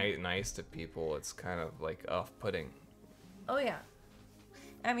 Nice to people. It's kind of like off-putting. Oh, yeah.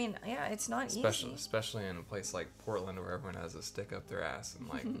 I mean, yeah, it's not easy. Especially in a place like Portland where everyone has a stick up their ass and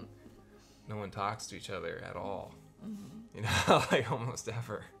like no one talks to each other at all. You know, like almost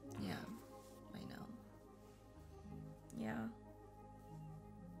ever. Yeah. Yeah.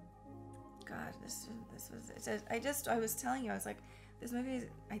 God, this was. I was telling you, I was like, this movie is,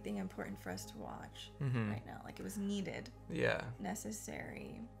 I think, important for us to watch right now. Like, it was needed. Yeah.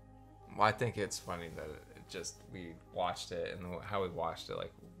 Necessary. Well, I think it's funny that we watched it, and how we watched it,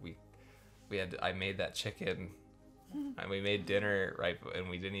 like I made that chicken, and we made dinner, right, and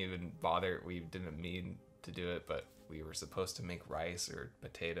we didn't even bother. We didn't mean to do it, but we were supposed to make rice or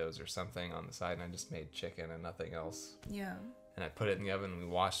potatoes or something on the side, and I just made chicken and nothing else. Yeah. And I put it in the oven, and we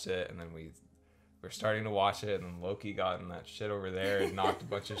watched it, and then we were starting to watch it, and then Loki got in that shit over there and knocked a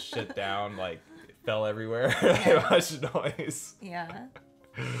bunch of shit down, like, it fell everywhere. Yeah. A bunch of noise. Yeah.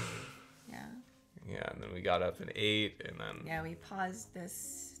 Yeah. Yeah, and then we got up and ate, and then... Yeah, we paused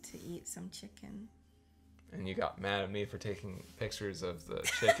this to eat some chicken. And you got mad at me for taking pictures of the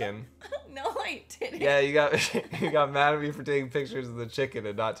chicken. No, I didn't. Yeah, you got mad at me for taking pictures of the chicken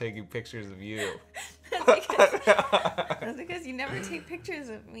and not taking pictures of you. That's because you never take pictures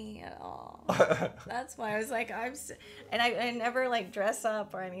of me at all. That's why I was like, and I never like dress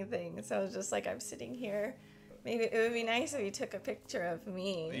up or anything. So I was just like, I'm sitting here. Maybe it would be nice if you took a picture of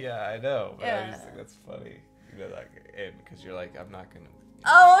me. Yeah, I know. But I just think that's funny. You know, like, and because you're like, I'm not gonna.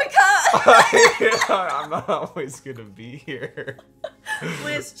 Oh my God! I'm not always gonna be here. Well,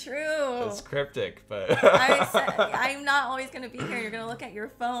 it's true. It's cryptic, but I said I'm not always gonna be here. You're gonna look at your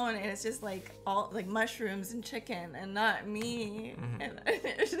phone, and it's just like all like mushrooms and chicken, and not me. And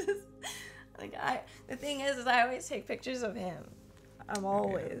it's just like the thing is I always take pictures of him. I'm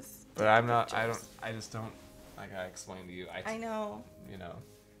always. But I'm not. I just don't. Like I explained to you. I know. You know.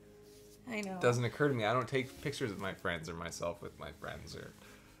 I know. It doesn't occur to me. I don't take pictures of my friends or myself with my friends or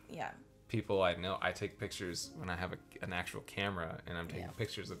people I know. I take pictures when I have an actual camera and I'm taking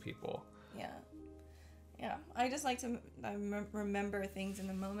pictures of people. Yeah. Yeah. I just like to remember things in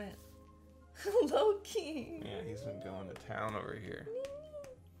the moment. Low-key. Yeah, he's been going to town over here.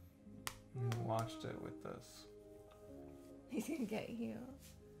 He watched it with us. He's going to get you.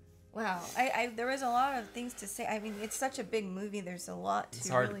 Wow, there was a lot of things to say. I mean, it's such a big movie. There's a lot to. It's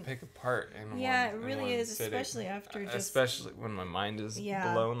hard to pick apart. It really is, especially after just. Especially when my mind is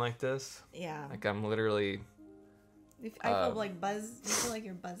blown like this. Yeah. Like I'm literally. I feel like buzz. You feel like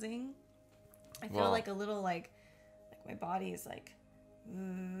you're buzzing. I feel like a little like my body is like.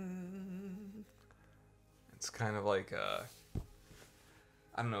 It's kind of like I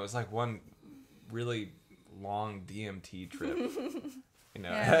don't know. It's like one really long DMT trip. You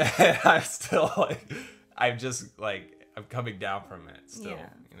know, I'm still like, I'm just like, I'm coming down from it still,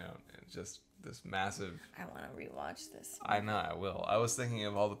 you know, it's just this massive. I want to rewatch this. I know I will. I was thinking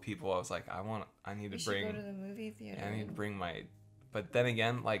of all the people. I was like, I need to bring. Go to the movie theater. Yeah, I need to bring my. But then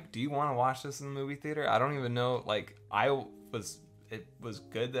again, like, do you want to watch this in the movie theater? I don't even know. Like, it was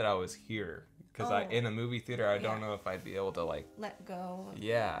good that I was here because in a movie theater, I don't know if I'd be able to like let go.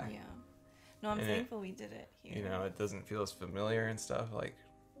 Yeah. Yeah. No, I'm thankful we did it here. You know, it doesn't feel as familiar and stuff like.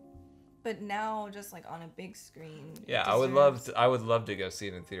 But now, just like on a big screen. Yeah, I would love to go see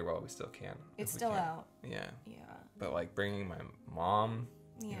it in theater while we still can. It's still out. Yeah. Yeah. But like bringing my mom,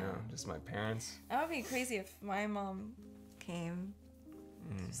 you know, just my parents. That would be crazy if my mom came.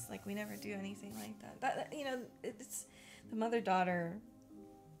 Just like we never do anything like that. That you know, it's the mother-daughter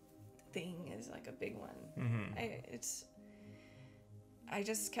thing is like a big one. I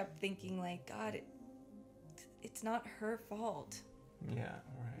just kept thinking like, God, it's not her fault. Yeah,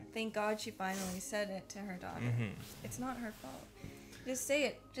 right. Thank God she finally said it to her daughter. It's not her fault. Just say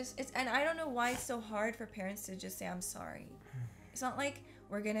it. And I don't know why it's so hard for parents to just say I'm sorry. It's not like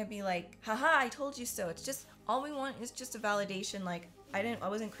we're gonna be like, haha, I told you so. It's just all we want is just a validation. Like I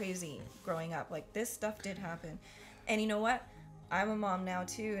wasn't crazy growing up. Like this stuff did happen, and you know what? I'm a mom now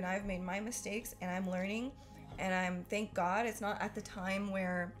too, and I've made my mistakes, and I'm learning, and thank God it's not at the time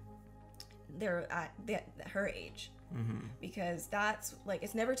where they're at her age. Because that's like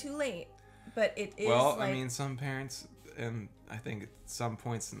it's never too late, but it is. Well, like, I mean, some parents, and I think at some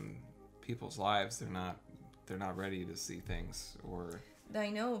points in people's lives, they're not ready to see things, or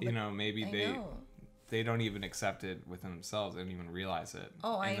I know. You know, maybe they don't even accept it within themselves. They don't even realize it.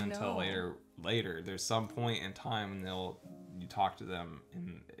 Until later, there's some point in time, and you talk to them,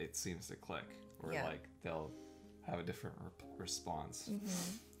 and it seems to click, or like they'll have a different response.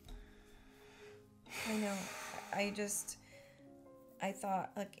 I know. I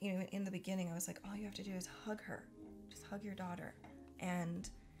thought, like, you know, in the beginning, I was like, all you have to do is hug her. Just hug your daughter.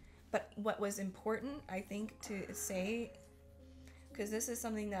 But what was important, I think, to say, because this is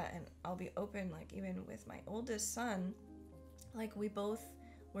something that, and I'll be open, like, even with my oldest son, like, we both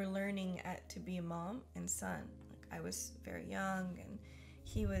were learning to be a mom and son. Like, I was very young, and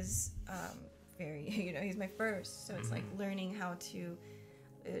he was very, you know, he's my first. So it's like learning how to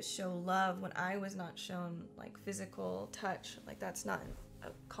show love when I was not shown like physical touch. Like that's not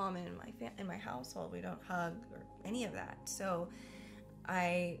common in my household. We don't hug or any of that. So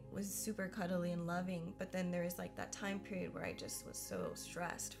I was super cuddly and loving, but then there was like that time period where I just was so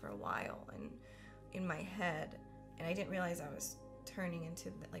stressed for a while and in my head, and I didn't realize I was turning into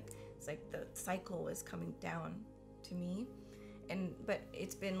it's like the cycle was coming down to me. But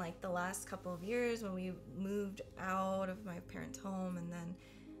it's been like the last couple of years when we moved out of my parents' home, and then,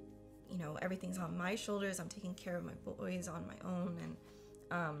 you know, everything's on my shoulders. I'm taking care of my boys on my own.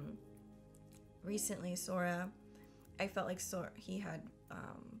 And recently, Sora, I felt like he had,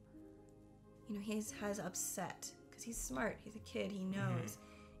 you know, he has upset because he's smart. He's a kid. He knows.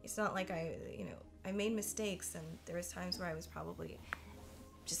 It's not like I made mistakes, and there was times where I was probably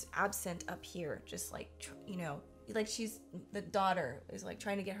just absent up here, just like, you know, like the daughter is like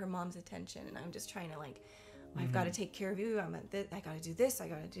trying to get her mom's attention, and I'm just trying to like, I've got to take care of you. I got to do this. I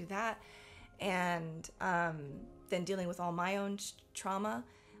got to do that, and then dealing with all my own trauma.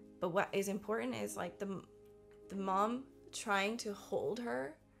 But what is important is like the mom trying to hold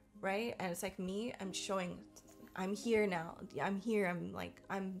her, right? And it's like me. I'm showing, I'm here now. I'm here.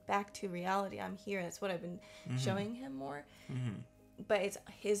 I'm back to reality. I'm here. That's what I've been showing him more. But it's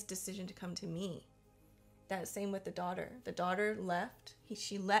his decision to come to me. That same with the daughter. The daughter left.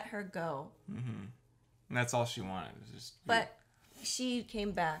 She let her go. And that's all she wanted. But she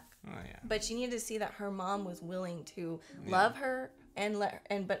came back. Oh yeah. But she needed to see that her mom was willing to love her and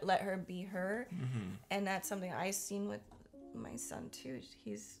let her be her. And that's something I've seen with my son too.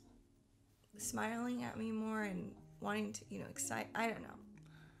 He's smiling at me more and wanting to, you know, excite. I don't know.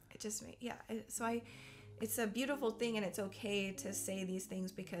 It just it's a beautiful thing, and it's okay to say these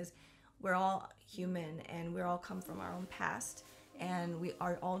things because we're all human and we all come from our own past, and we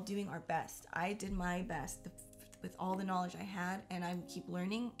are all doing our best. I did my best with all the knowledge I had, and I keep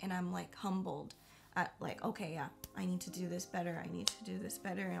learning, and I'm like humbled at like, okay, yeah, I need to do this better. I need to do this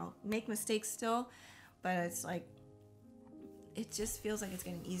better, and I'll make mistakes still, but it's like, it just feels like it's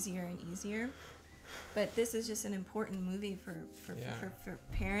getting easier and easier. But this is just an important movie for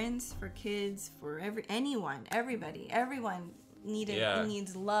parents, for kids, for everybody. Everyone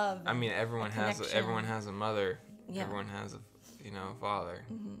needs love. I mean, everyone has a mother. Yeah. Everyone has a father,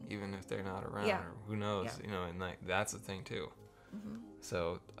 even if they're not around. Or who knows? Yeah. And that's the thing too.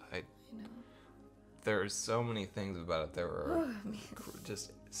 So there's so many things about it that were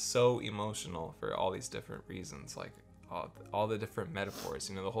just so emotional for all these different reasons. Like all the different metaphors,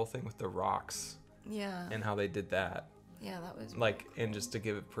 you know, the whole thing with the rocks. Yeah. And how they did that. Yeah, that was like, and just to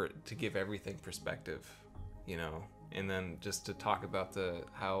give everything perspective, you know, and then just to talk about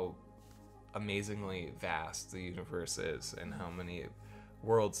how amazingly vast the universe is and how many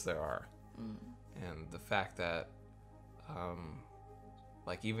worlds there are, and the fact that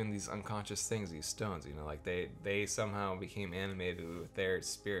like even these unconscious things, these stones, you know, like they somehow became animated with their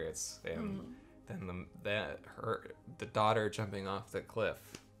spirits, and then the daughter jumping off the cliff,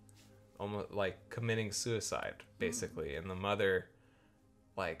 almost like committing suicide basically, and the mother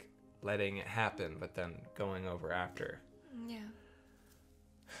like letting it happen but then going over after.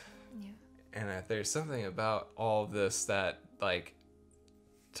 And there's something about all of this that like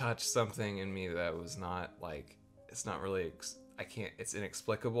touched something in me that was not like, it's not really it's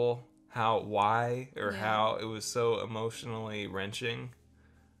inexplicable how how it was so emotionally wrenching,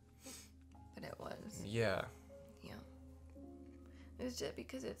 but it was. Yeah It was just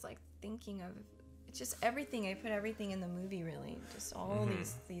because it's like thinking of, it's just everything. I put everything in the movie, really, just all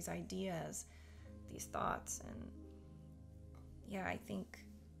these ideas, these thoughts, and yeah, I think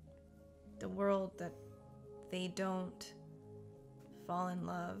the world that they don't fall in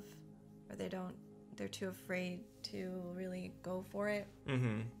love, or they're too afraid to really go for it.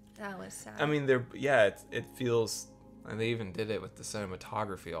 That was sad. I mean, it feels, and they even did it with the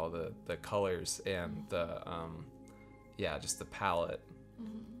cinematography, all the colors and the just the palette.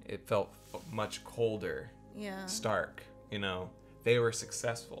 It felt much colder, stark, you know. They were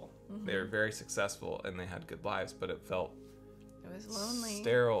successful. They were very successful, and they had good lives, but it was lonely,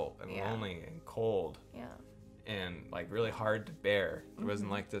 sterile and lonely and cold, and like really hard to bear. It wasn't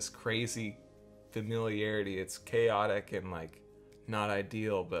like this crazy familiarity. It's chaotic and like not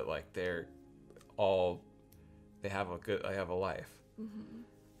ideal, but like they have a life.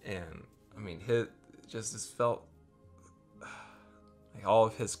 And I mean, this felt like all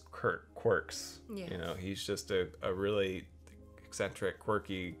of his quirks, you know, he's just a really eccentric,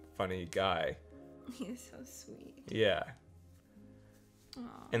 quirky, funny guy. He's so sweet. Yeah. Aww.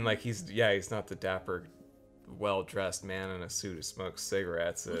 And like he's not the dapper, well-dressed man in a suit who smokes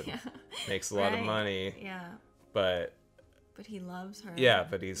cigarettes and makes a lot of money. But he loves her. Yeah,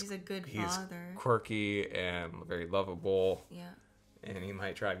 but he's a good father. He's quirky and very lovable. Yeah. And he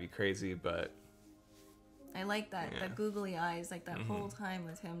might drive you crazy, but I like that, the googly eyes, like that whole time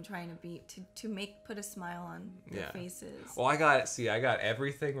with him trying to put a smile on their faces. Well, I got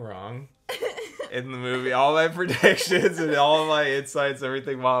everything wrong in the movie. All my predictions and all of my insights,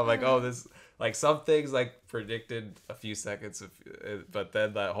 everything wrong. I'm like, oh, this, like some things like predicted a few seconds, but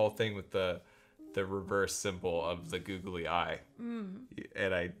then that whole thing with the reverse symbol of the googly eye.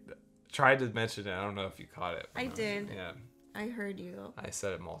 And I tried to mention it. I don't know if you caught it. I did. Yeah. I heard you. I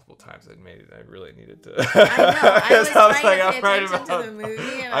said it multiple times. I really needed to. I know. I was trying to pay attention to the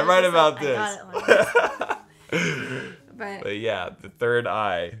movie. I'm right about this. I got it but yeah, the third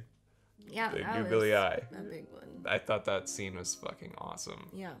eye. Yeah, the googly eye. A big one. I thought that scene was fucking awesome.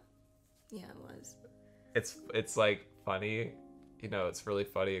 Yeah. Yeah, it was. It's like funny, you know. It's really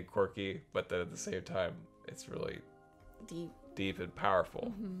funny and quirky, but then at the same time, it's really deep and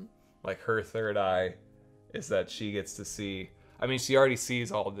powerful. Like her third eye is that she gets to see, I mean, she already sees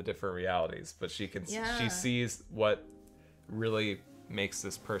all the different realities, but she sees what really makes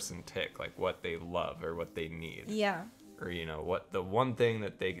this person tick, like what they love or what they need. Yeah. Or, you know, what the one thing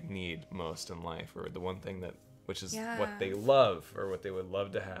that they need most in life, or the one thing which is what they love or what they would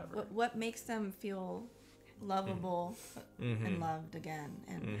love to have. What makes them feel lovable and loved again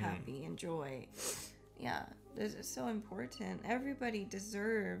and happy and joy. Yeah, this is so important. Everybody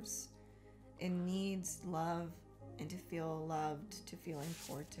deserves and needs love, and to feel loved, to feel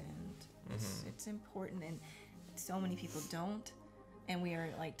important. It's important, and so many people don't, and we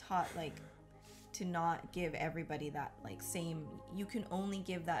are like taught like to not give everybody that like same. You can only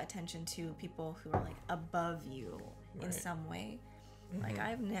give that attention to people who are like above you in some way. Like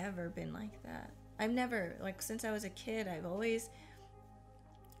I've never been like that. I've never, like, since I was a kid, I've always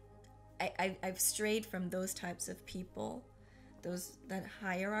I've strayed from those types of people, that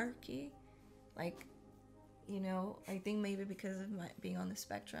hierarchy. Like, you know, I think maybe because of my being on the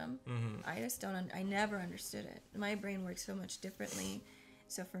spectrum, I never understood it. My brain works so much differently.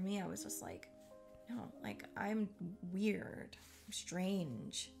 So for me, I was just like, no, like, I'm weird, I'm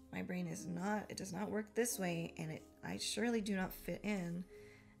strange. My brain it does not work this way, and I surely do not fit in.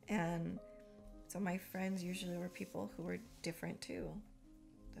 And so my friends usually were people who were different too.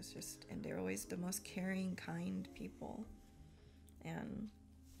 And they're always the most caring, kind people. And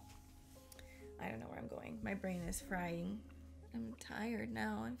I don't know where I'm going. My brain is frying. I'm tired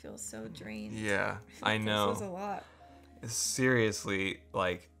now. I feel so drained. Yeah, I know. This was a lot. seriously,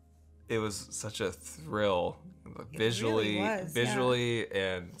 like, it was such a thrill, visually,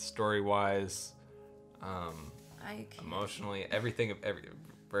 and story-wise, emotionally, everything,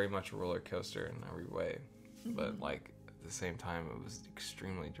 very much a roller coaster in every way. Mm-hmm. But like at the same time, it was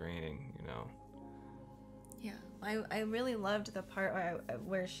extremely draining, you know. Yeah, I really loved the part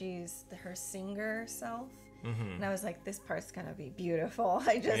where she's her singer self. Mm-hmm. And I was like, this part's gonna be beautiful.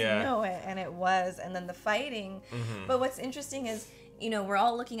 I just know it, and it was. And then the fighting. Mm-hmm. But what's interesting is, you know, we're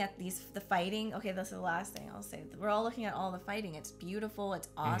all looking at the fighting. Okay, that's the last thing I'll say. We're all looking at all the fighting. It's beautiful. It's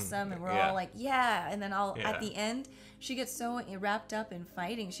awesome, mm-hmm. and we're all like, yeah. And then at the end, she gets so wrapped up in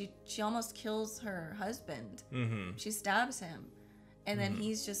fighting. She almost kills her husband. Mm-hmm. She stabs him. And then mm-hmm.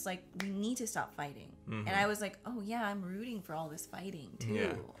 he's just like, we need to stop fighting. Mm-hmm. And I was like, oh yeah, I'm rooting for all this fighting too.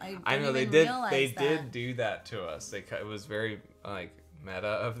 Yeah. I know they did do that to us. It was very like meta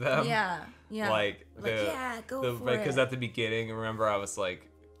of them. Yeah. Like go for it. Because at the beginning, remember, I was like,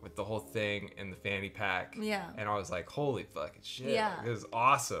 with the whole thing in the fanny pack. Yeah. And I was like, holy fucking shit. Yeah. It was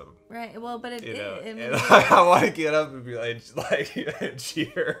awesome. Right. Well, but I want to get up and be like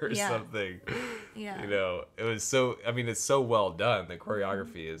cheer or something. Yeah. You know, it was so, I mean, it's so well done. The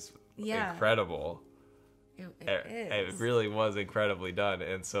choreography is incredible. It really was incredibly done.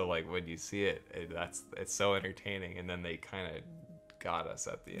 And so like when you see it, it's so entertaining. And then they kind of got us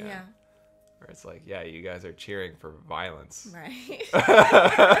at the end. Yeah. Where it's like, yeah, you guys are cheering for violence. Right.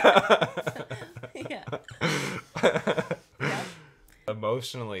 Yeah.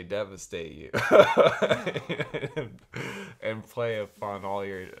 Emotionally devastate you. and play upon all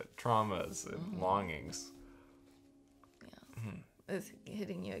your traumas and mm-hmm. longings. Yeah. Mm-hmm. It's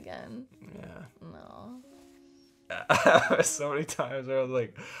hitting you again. Yeah. No. So many times where I was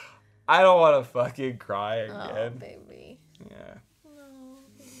like, I don't want to fucking cry again. Oh, baby. Yeah.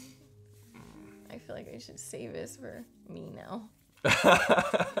 I feel like I should save this for me now.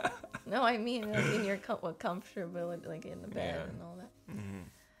 No, I mean like in your comfortability, like in the bed and all that. Mm-hmm.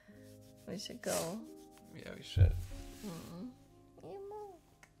 We should go. Yeah, we should. Mm-hmm.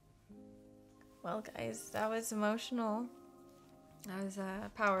 Well, guys, that was emotional. That was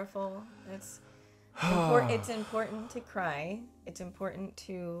powerful. It's important to cry. It's important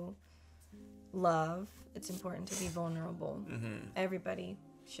to love. It's important to be vulnerable. Mm-hmm. Everybody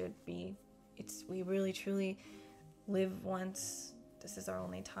should be. We really truly live once. This is our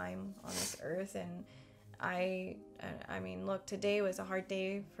only time on this earth, and I mean, look, today was a hard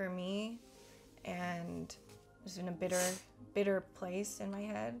day for me, and I was in a bitter place in my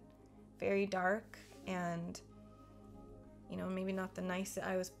head, very dark, and you know, maybe not the nicest.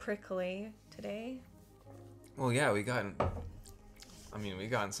 I was prickly today. Well, yeah, we got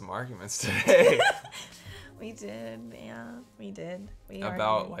in some arguments today. We did, yeah, we did.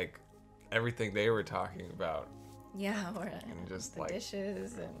 About like everything they were talking about. Yeah, and just the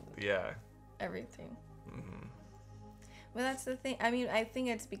dishes and everything. Mm-hmm. Well, that's the thing. I mean, I think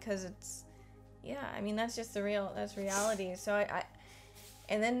it's because it's, I mean, that's just that's reality. So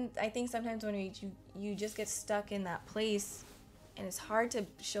and then I think sometimes when you just get stuck in that place, and it's hard to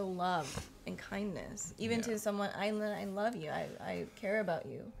show love and kindness, even to someone. I love you. I care about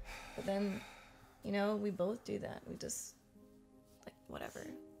you, but then, you know, we both do that. We just like whatever.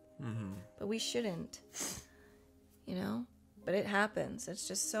 Mm-hmm. But we shouldn't, you know. But it happens. It's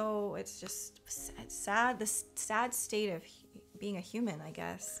just it's sad. The sad state of being a human, I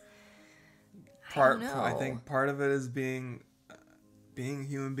guess. I think part of it is being a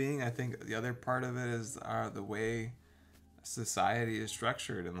human being. I think the other part of it is the way society is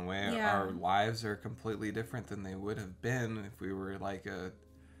structured and the way our lives are completely different than they would have been if we were like a,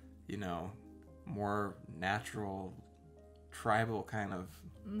 you know, more natural, tribal kind of,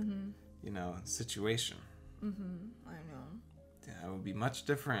 you know, situation. I know. Yeah, it would be much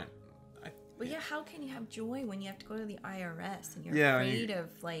different. But how can you have joy when you have to go to the IRS and you're afraid of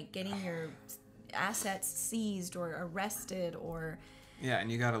like getting your assets seized or arrested or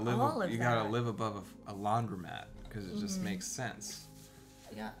and you gotta live. You gotta live above a laundromat because it just makes sense.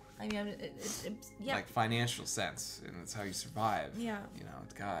 Yeah, I mean, it's like financial sense, and it's how you survive. Yeah, you know,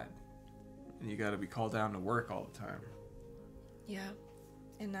 it's God, and you gotta be called down to work all the time. Yeah,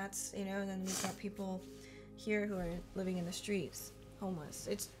 and that's, you know, then you've got people here who are living in the streets, homeless.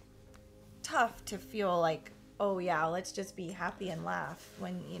 It's tough to feel like, oh yeah, let's just be happy and laugh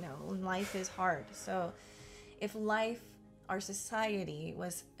when, you know, when life is hard. So if our society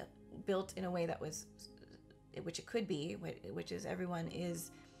was built in a way that was, which it could be, which is everyone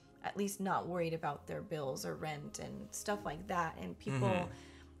is at least not worried about their bills or rent and stuff like that, and people,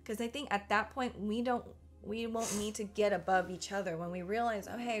 because I think at that point we don't we won't need to get above each other when we realize,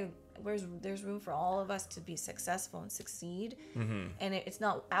 oh, hey, there's room for all of us to be successful and succeed. And it's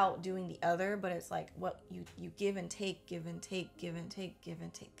not outdoing the other, but it's like what you give and take, give and take, give and take, give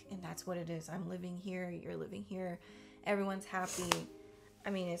and take. And that's what it is. I'm living here, you're living here, everyone's happy.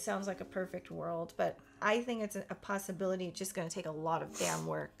 I mean, it sounds like a perfect world, but I think it's a possibility. It's just going to take a lot of damn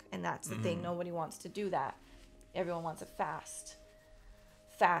work, and that's the thing. Nobody wants to do that. Everyone wants a fast,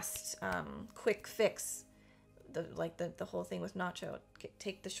 quick fix. The whole thing with Nacho,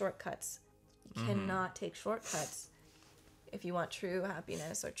 take the shortcuts. You cannot take shortcuts if you want true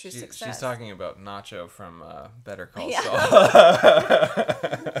happiness or true success. She's talking about Nacho from Better Call Saul.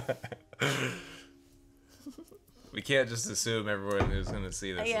 We can't just assume everyone who's going to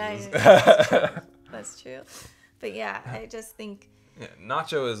see this. That's true. But yeah, I just think... Yeah,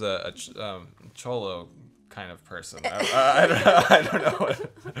 Nacho is a cholo kind of person. I don't know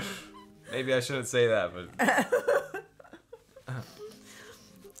what... Maybe I shouldn't say that, but...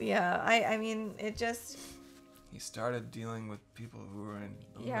 Yeah, I mean, it just... He started dealing with people who were in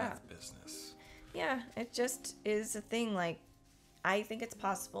the meth business. Yeah, it just is a thing, like, I think it's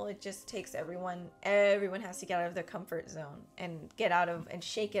possible. It just takes everyone has to get out of their comfort zone and get out of, and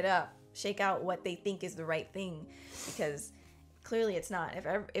shake it up, shake out what they think is the right thing, because clearly it's not.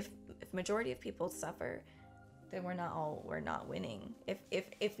 If majority of people suffer, then we're not winning.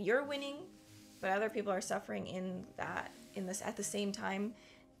 If you're winning, but other people are suffering at the same time,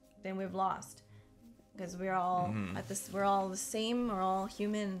 then we've lost, because we're all we're all the same, we're all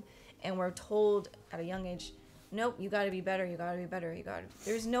human, and we're told at a young age, nope, you got to be better, you got to be better,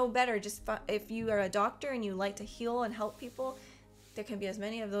 there's no better. Just if you are a doctor and you like to heal and help people, there can be as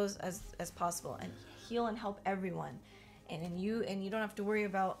many of those as possible, and heal and help everyone, and you don't have to worry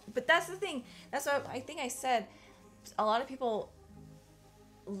about. But that's the thing, that's what I think I said. A lot of people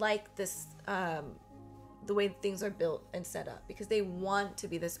like this, the way things are built and set up, because they want to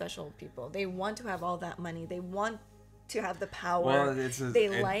be the special people. They want to have all that money. They want to have the power. Well, they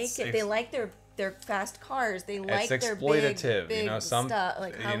like their fast cars. They like their exploitative, big stuff,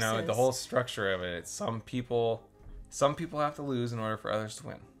 like houses. The whole structure of it. It's some people have to lose in order for others to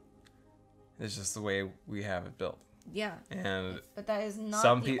win. It's just the way we have it built. Yeah. But that is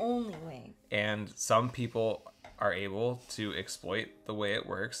not the only way. And some people are able to exploit the way it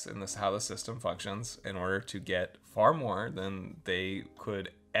works and how the system functions in order to get far more than they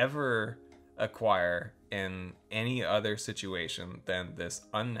could ever acquire in any other situation than this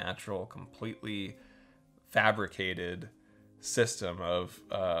unnatural, completely fabricated system of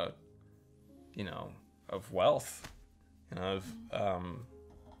wealth, of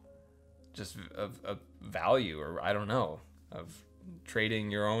value, or I don't know, of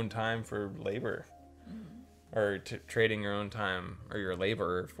trading your own time for labor. Or trading your own time or your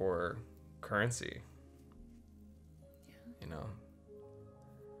labor for currency.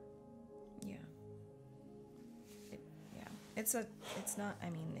 Yeah. It's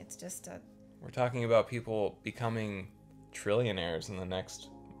just a... We're talking about people becoming trillionaires in the next,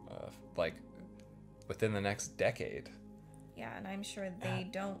 within the next decade. Yeah, and I'm sure they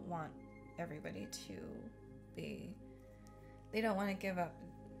don't want everybody to be... They don't want to give up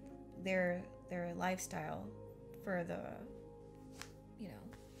their lifestyle for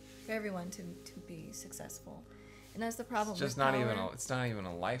for everyone to be successful, and that's the problem. It's not even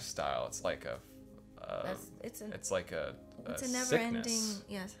a lifestyle. It's like it's a never-ending.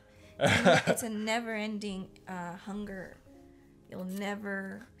 Yes, it's a never-ending hunger. You'll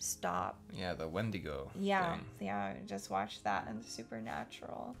never stop. Yeah, the Wendigo. Yeah, thing. Yeah. Just watch that in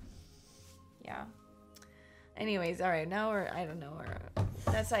Supernatural. Yeah. Anyways, all right. Now I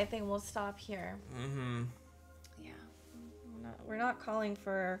think we'll stop here. Yeah. We're not calling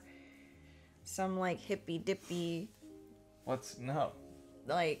for some like hippy dippy.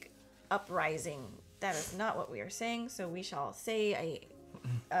 Like uprising. That is not what we are saying. So we shall say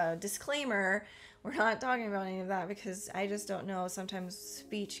a disclaimer. We're not talking about any of that, because I just don't know. Sometimes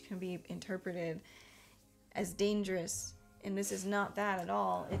speech can be interpreted as dangerous, and this is not that at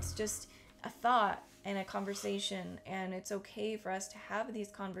all. It's just a thought and a conversation, and it's okay for us to have these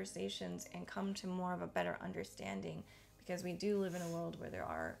conversations and come to more of a better understanding, because we do live in a world where there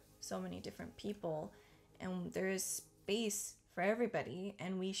are so many different people, and there is space for everybody,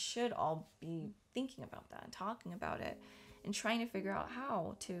 and we should all be thinking about that and talking about it and trying to figure out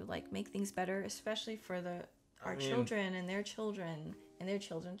how to like make things better, especially for our children and their children and their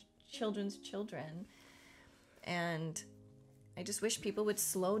children's children. And I just wish people would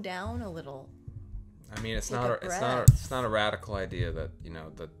slow down a little. I mean, it's not a radical idea that,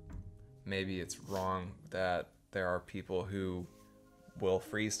 that maybe it's wrong that there are people who will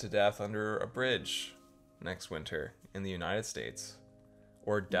freeze to death under a bridge next winter in the United States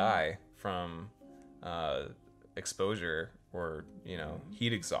or die from exposure or, you know,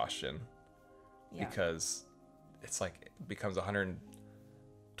 heat exhaustion because it's like it becomes over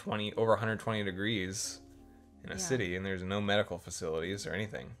 120 degrees in a city, and there's no medical facilities or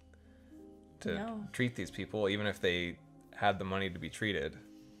anything to treat these people, even if they had the money to be treated,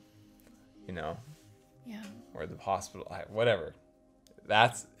 you know, or the hospital, whatever.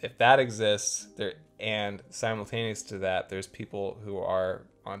 If that exists there, and simultaneous to that, there's people who are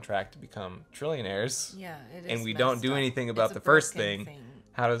on track to become trillionaires. Yeah, it is. And we don't do anything about the first thing.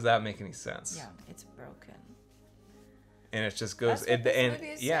 How does that make any sense? Yeah, it's broken. And it just goes. That's what this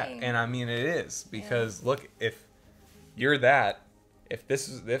movie is saying. And I mean it is, because look, if you're that, if this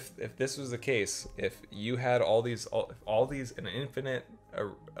was the case, if you had all these an infinite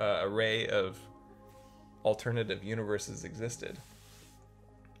array of alternative universes existed,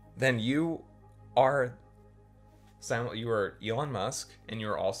 then you are Elon Musk, and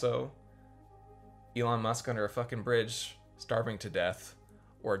you're also Elon Musk under a fucking bridge, starving to death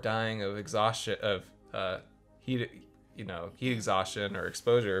or dying of exhaustion, of heat exhaustion or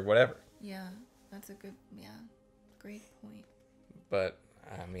exposure or whatever. Yeah, that's a good, great point. But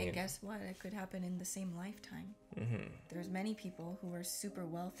I mean, and guess what? It could happen in the same lifetime. Mm-hmm. There's many people who were super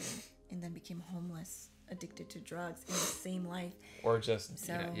wealthy and then became homeless, addicted to drugs in the same life. Or just,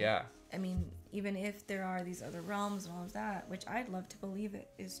 I mean, even if there are these other realms and all of that, which I'd love to believe it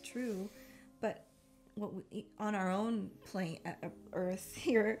is true, but on our own plane, Earth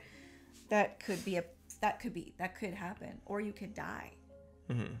here, that could happen, or you could die.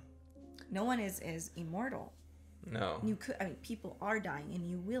 Mm-hmm. No one is immortal. No. People are dying, and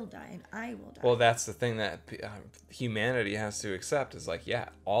you will die, and I will die. Well, that's the thing that humanity has to accept is like,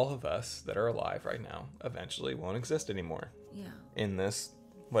 all of us that are alive right now eventually won't exist anymore. Yeah. In this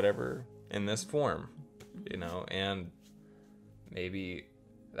form, you know, and maybe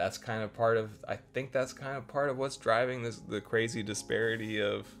that's kind of part of. I think that's kind of part of what's driving the crazy disparity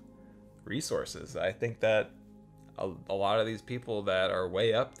of resources. I think that a lot of these people that are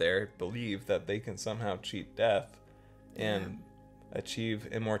way up there believe that they can somehow cheat death and achieve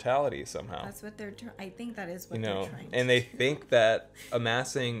immortality somehow. That's what they're I think that is what they're trying to and they think that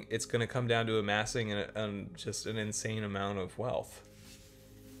it's going to come down to amassing just an insane amount of wealth.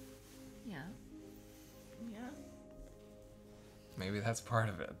 Yeah. Maybe that's part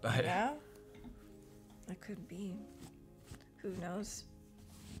of it. Yeah. It could be. Who knows?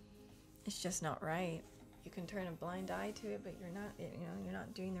 It's just not right. You can turn a blind eye to it, but you're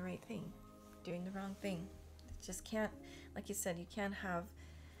not doing the right thing, doing the wrong thing. It just can't, like you said, you can't have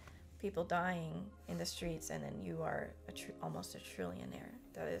people dying in the streets and then you are almost a trillionaire.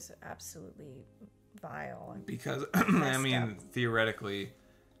 That is absolutely vile. Because I mean, theoretically,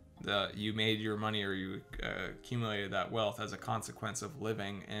 you made your money or you accumulated that wealth as a consequence of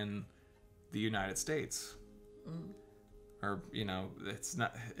living in the United States. Or, it's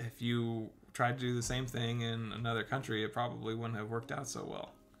not, if you tried to do the same thing in another country, it probably wouldn't have worked out so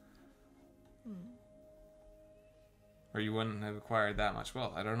well. Or you wouldn't have acquired that much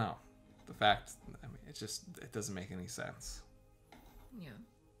wealth. I don't know. The fact, it doesn't make any sense. Yeah.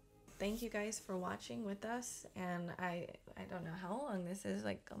 Thank you guys for watching with us. And I don't know how long this is,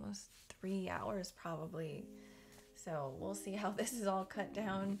 like almost 3 hours probably. So we'll see how this is all cut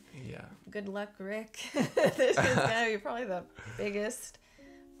down. Yeah. Good luck, Rick. This is going to be probably the biggest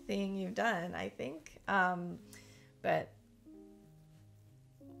thing you've done, I think. But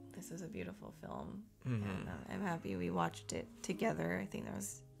this is a beautiful film. Mm-hmm. And I'm happy we watched it together. I think that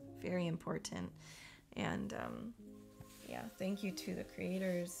was very important. And thank you to the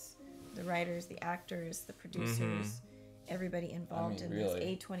creators, the writers, the actors, the producers, everybody involved in this.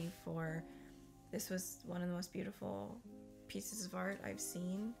 A24. This was one of the most beautiful pieces of art I've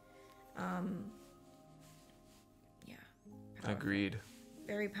seen. Powerful. Agreed.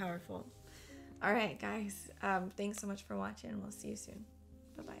 Very powerful. All right, guys. Thanks so much for watching. We'll see you soon.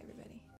 Bye-bye, everybody.